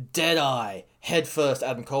 Deadeye, head first.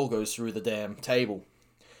 Adam Cole goes through the damn table,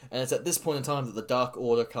 and it's at this point in time that the Dark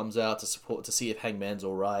Order comes out to see if Hangman's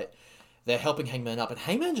all right. They're helping Hangman up, and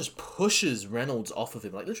Hangman just pushes Reynolds off of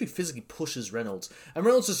him, like literally physically pushes Reynolds, and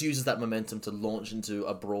Reynolds just uses that momentum to launch into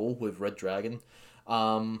a brawl with Red Dragon.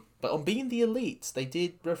 But on Being the Elite, they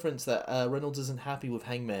did reference that Reynolds isn't happy with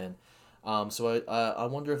Hangman. So I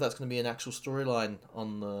wonder if that's going to be an actual storyline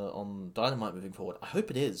on Dynamite moving forward. I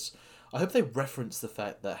hope it is. I hope they reference the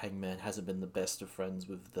fact that Hangman hasn't been the best of friends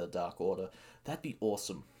with the Dark Order. That'd be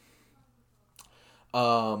awesome.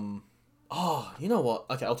 Oh, you know what?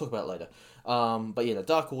 Okay, I'll talk about it later. But yeah, the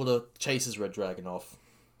Dark Order chases Red Dragon off.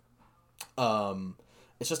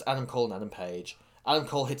 It's just Adam Cole and Adam Page. Adam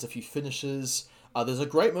Cole hits a few finishes. There's a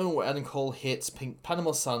great moment where Adam Cole hits Pink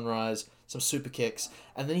Panama Sunrise, some super kicks,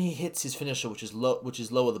 and then he hits his finisher, which is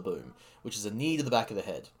lower the boom, which is a knee to the back of the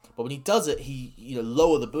head. But when he does it, he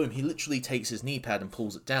lower the boom. He literally takes his knee pad and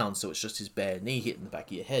pulls it down, so it's just his bare knee hitting the back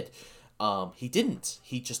of your head. He didn't.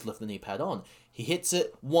 He just left the knee pad on. He hits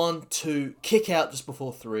it, 1, 2, kick out just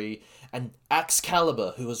before 3, and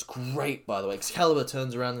Excalibur, who was great, by the way, Excalibur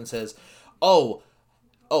turns around and says, oh,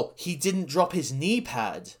 he didn't drop his knee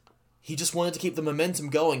pad. He just wanted to keep the momentum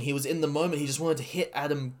going. He was in the moment. He just wanted to hit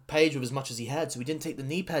Adam Page with as much as he had, so he didn't take the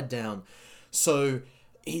knee pad down. So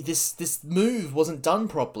this move wasn't done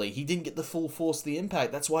properly. He didn't get the full force of the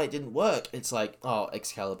impact. That's why it didn't work. It's like, oh,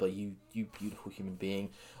 Excalibur, you beautiful human being.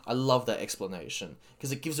 I love that explanation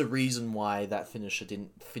because it gives a reason why that finisher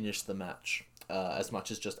didn't finish the match as much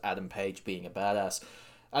as just Adam Page being a badass.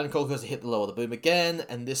 Adam Cole goes to hit the lower the boom again,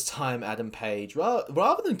 and this time Adam Page,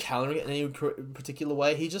 rather than countering it in any particular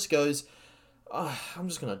way, he just goes, oh, I'm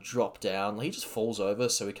just going to drop down. He just falls over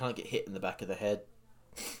so he can't get hit in the back of the head.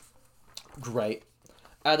 Great.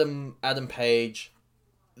 Adam Page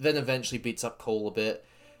then eventually beats up Cole a bit.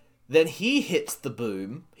 Then he hits the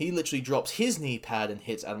boom. He literally drops his knee pad and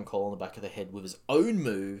hits Adam Cole on the back of the head with his own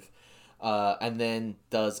move, and then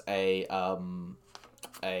does a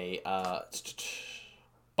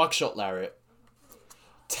buckshot lariat.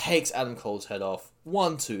 Takes Adam Cole's head off.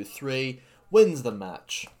 1, 2, 3. Wins the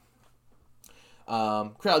match.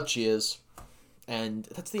 Crowd cheers, and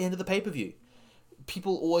that's the end of the pay-per-view.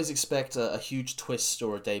 People always expect a huge twist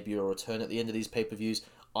or a debut or a return at the end of these pay-per-views.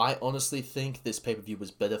 I honestly think this pay-per-view was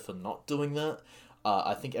better for not doing that.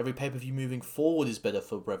 I think every pay-per-view moving forward is better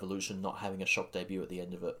for Revolution not having a shock debut at the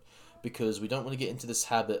end of it. Because we don't want to get into this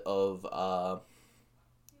habit of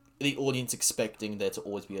the audience expecting there to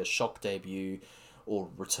always be a shock debut or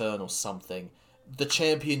return or something. The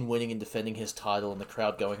champion winning and defending his title and the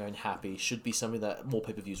crowd going home happy should be something that more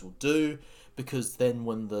pay-per-views will do, because then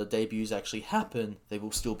when the debuts actually happen, they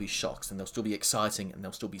will still be shocks and they'll still be exciting and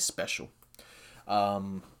they'll still be special.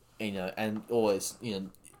 And always,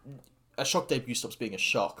 a shock debut stops being a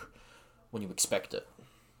shock when you expect it.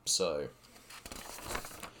 So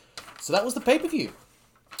that was the pay-per-view.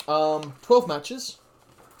 12 matches.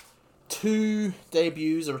 2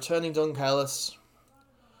 debuts, a returning Don Callis.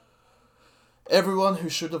 Everyone who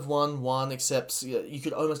should have won, except you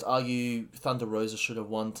could almost argue Thunder Rosa should have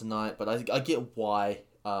won tonight, but I get why.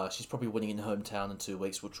 She's probably winning in her hometown in 2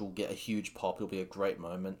 weeks, which will get a huge pop. It'll be a great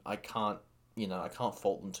moment. I can't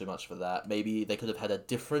fault them too much for that. Maybe they could have had a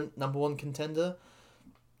different number 1 contender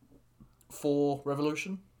for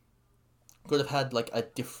Revolution. Could have had like a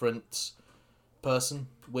different person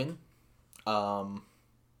win. Win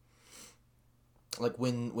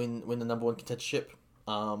the number 1 contendership.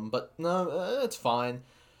 But no, it's fine.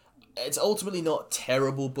 It's ultimately not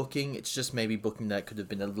terrible booking. It's just maybe booking that could have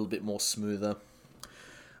been a little bit more smoother.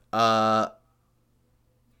 I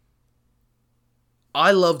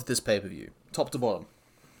loved this pay-per-view, top to bottom.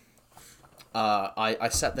 I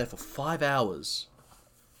sat there for 5 hours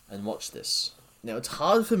and watched this. Now, it's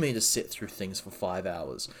hard for me to sit through things for 5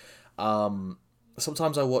 hours.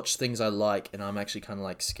 Sometimes I watch things I like, and I'm actually kind of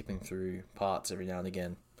like skipping through parts every now and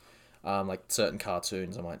again. Like certain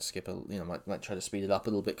cartoons, I might skip might try to speed it up a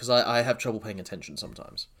little bit, because I have trouble paying attention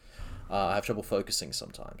sometimes. I have trouble focusing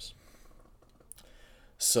sometimes.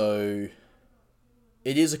 So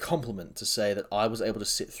it is a compliment to say that I was able to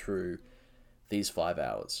sit through these 5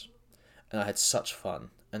 hours, and I had such fun.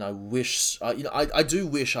 And I wish, I do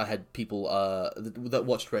wish I had people that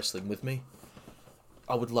watched wrestling with me.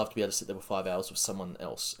 I would love to be able to sit there for 5 hours with someone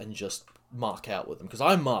else and just mark out with them, because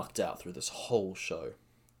I marked out through this whole show.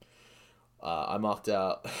 I marked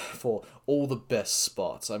out for all the best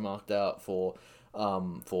spots. I marked out for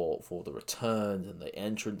the returns and the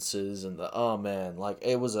entrances and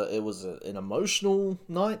it was an emotional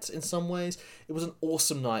night in some ways. It was an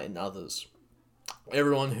awesome night in others.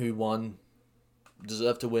 Everyone who won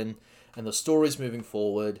deserved to win, and the stories moving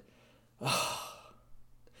forward.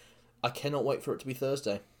 I cannot wait for it to be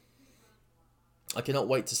Thursday. I cannot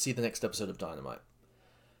wait to see the next episode of Dynamite.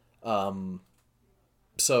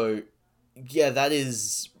 So yeah, that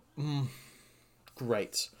is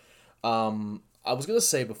great. I was going to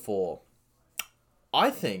say before, I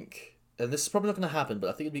think, and this is probably not going to happen, but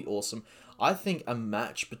I think it'd be awesome. I think a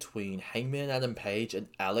match between Hangman Adam Page and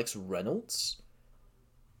Alex Reynolds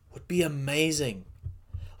would be amazing.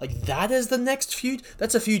 Like, that is the next feud.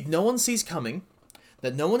 That's a feud no one sees coming,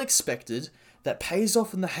 that no one expected, that pays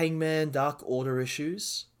off in the Hangman Dark Order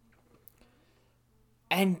issues.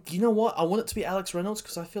 And you know what? I want it to be Alex Reynolds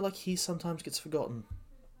because I feel like he sometimes gets forgotten.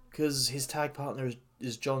 Because his tag partner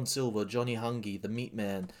is John Silver, Johnny Hungy, the Meat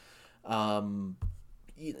Man. John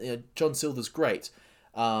Silver's great.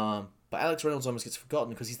 But Alex Reynolds almost gets forgotten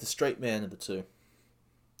because he's the straight man of the two.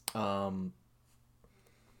 But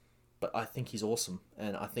I think he's awesome.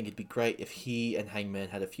 And I think it'd be great if he and Hangman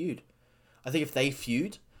had a feud. I think if they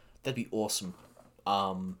feud, that'd be awesome.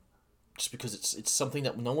 Just because it's something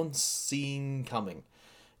that no one's seen coming.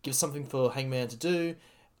 Give something for Hangman to do.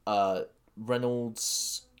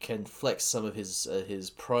 Reynolds can flex some of his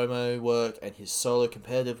promo work and his solo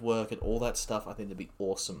competitive work and all that stuff. I think that'd be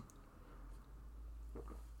awesome.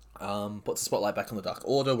 Puts the spotlight back on the Dark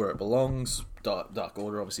Order where it belongs. Dark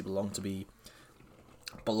Order obviously belong to be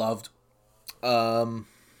beloved,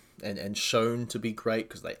 and shown to be great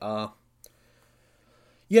because they are.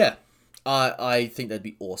 Yeah, I think that'd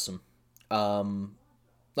be awesome.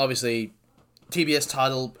 Obviously, TBS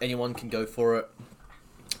title, anyone can go for it.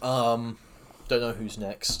 Don't know who's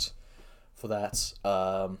next for that.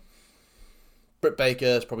 Britt Baker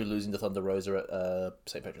is probably losing to Thunder Rosa at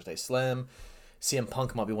St. Patrick's Day Slam. CM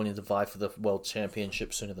Punk might be wanting to vie for the World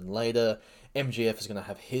Championship sooner than later. MJF is going to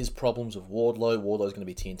have his problems with Wardlow. Wardlow's going to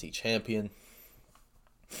be TNT Champion.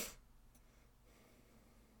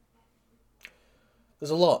 There's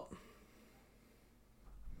a lot.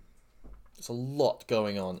 There's a lot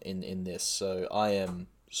going on in this, so I am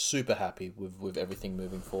super happy with everything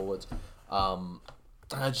moving forward. And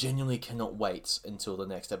I genuinely cannot wait until the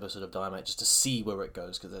next episode of Dynamite just to see where it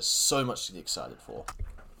goes, because there's so much to be excited for.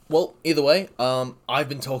 Well, either way, I've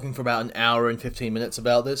been talking for about an hour and 15 minutes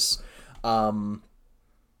about this. So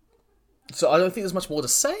I don't think there's much more to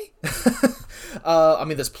say. I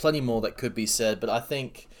mean, there's plenty more that could be said, but I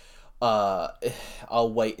think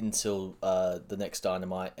I'll wait until the next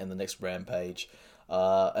Dynamite and the next Rampage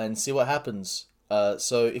and see what happens.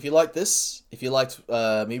 So if you like this, if you liked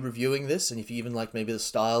me reviewing this, and if you even like maybe the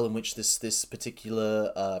style in which this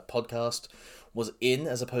particular podcast was in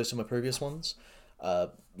as opposed to my previous ones,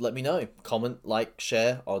 let me know. Comment, like,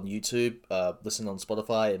 share on YouTube, listen on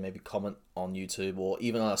Spotify, and maybe comment on YouTube or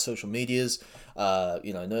even on our social medias.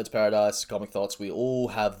 Nerds Paradise, Comic Thoughts, we all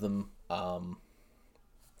have them. Go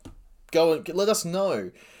and let us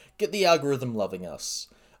know. Get the algorithm loving us.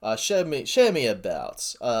 Share me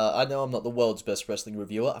about. I know I'm not the world's best wrestling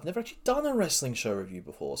reviewer. I've never actually done a wrestling show review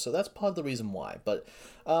before, so that's part of the reason why. But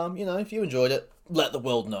if you enjoyed it, let the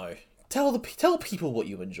world know. Tell people what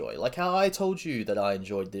you enjoy, like how I told you that I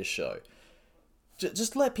enjoyed this show.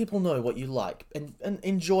 Just let people know what you like and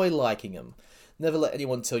enjoy liking them. Never let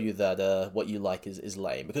anyone tell you that what you like is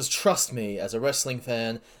lame. Because trust me, as a wrestling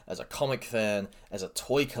fan, as a comic fan, as a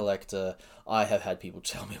toy collector, I have had people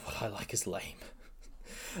tell me what I like is lame.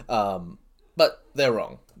 But they're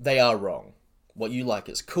wrong. They are wrong. What you like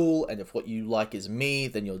is cool, and if what you like is me,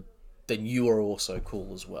 then you are also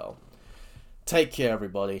cool as well. Take care,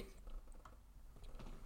 everybody.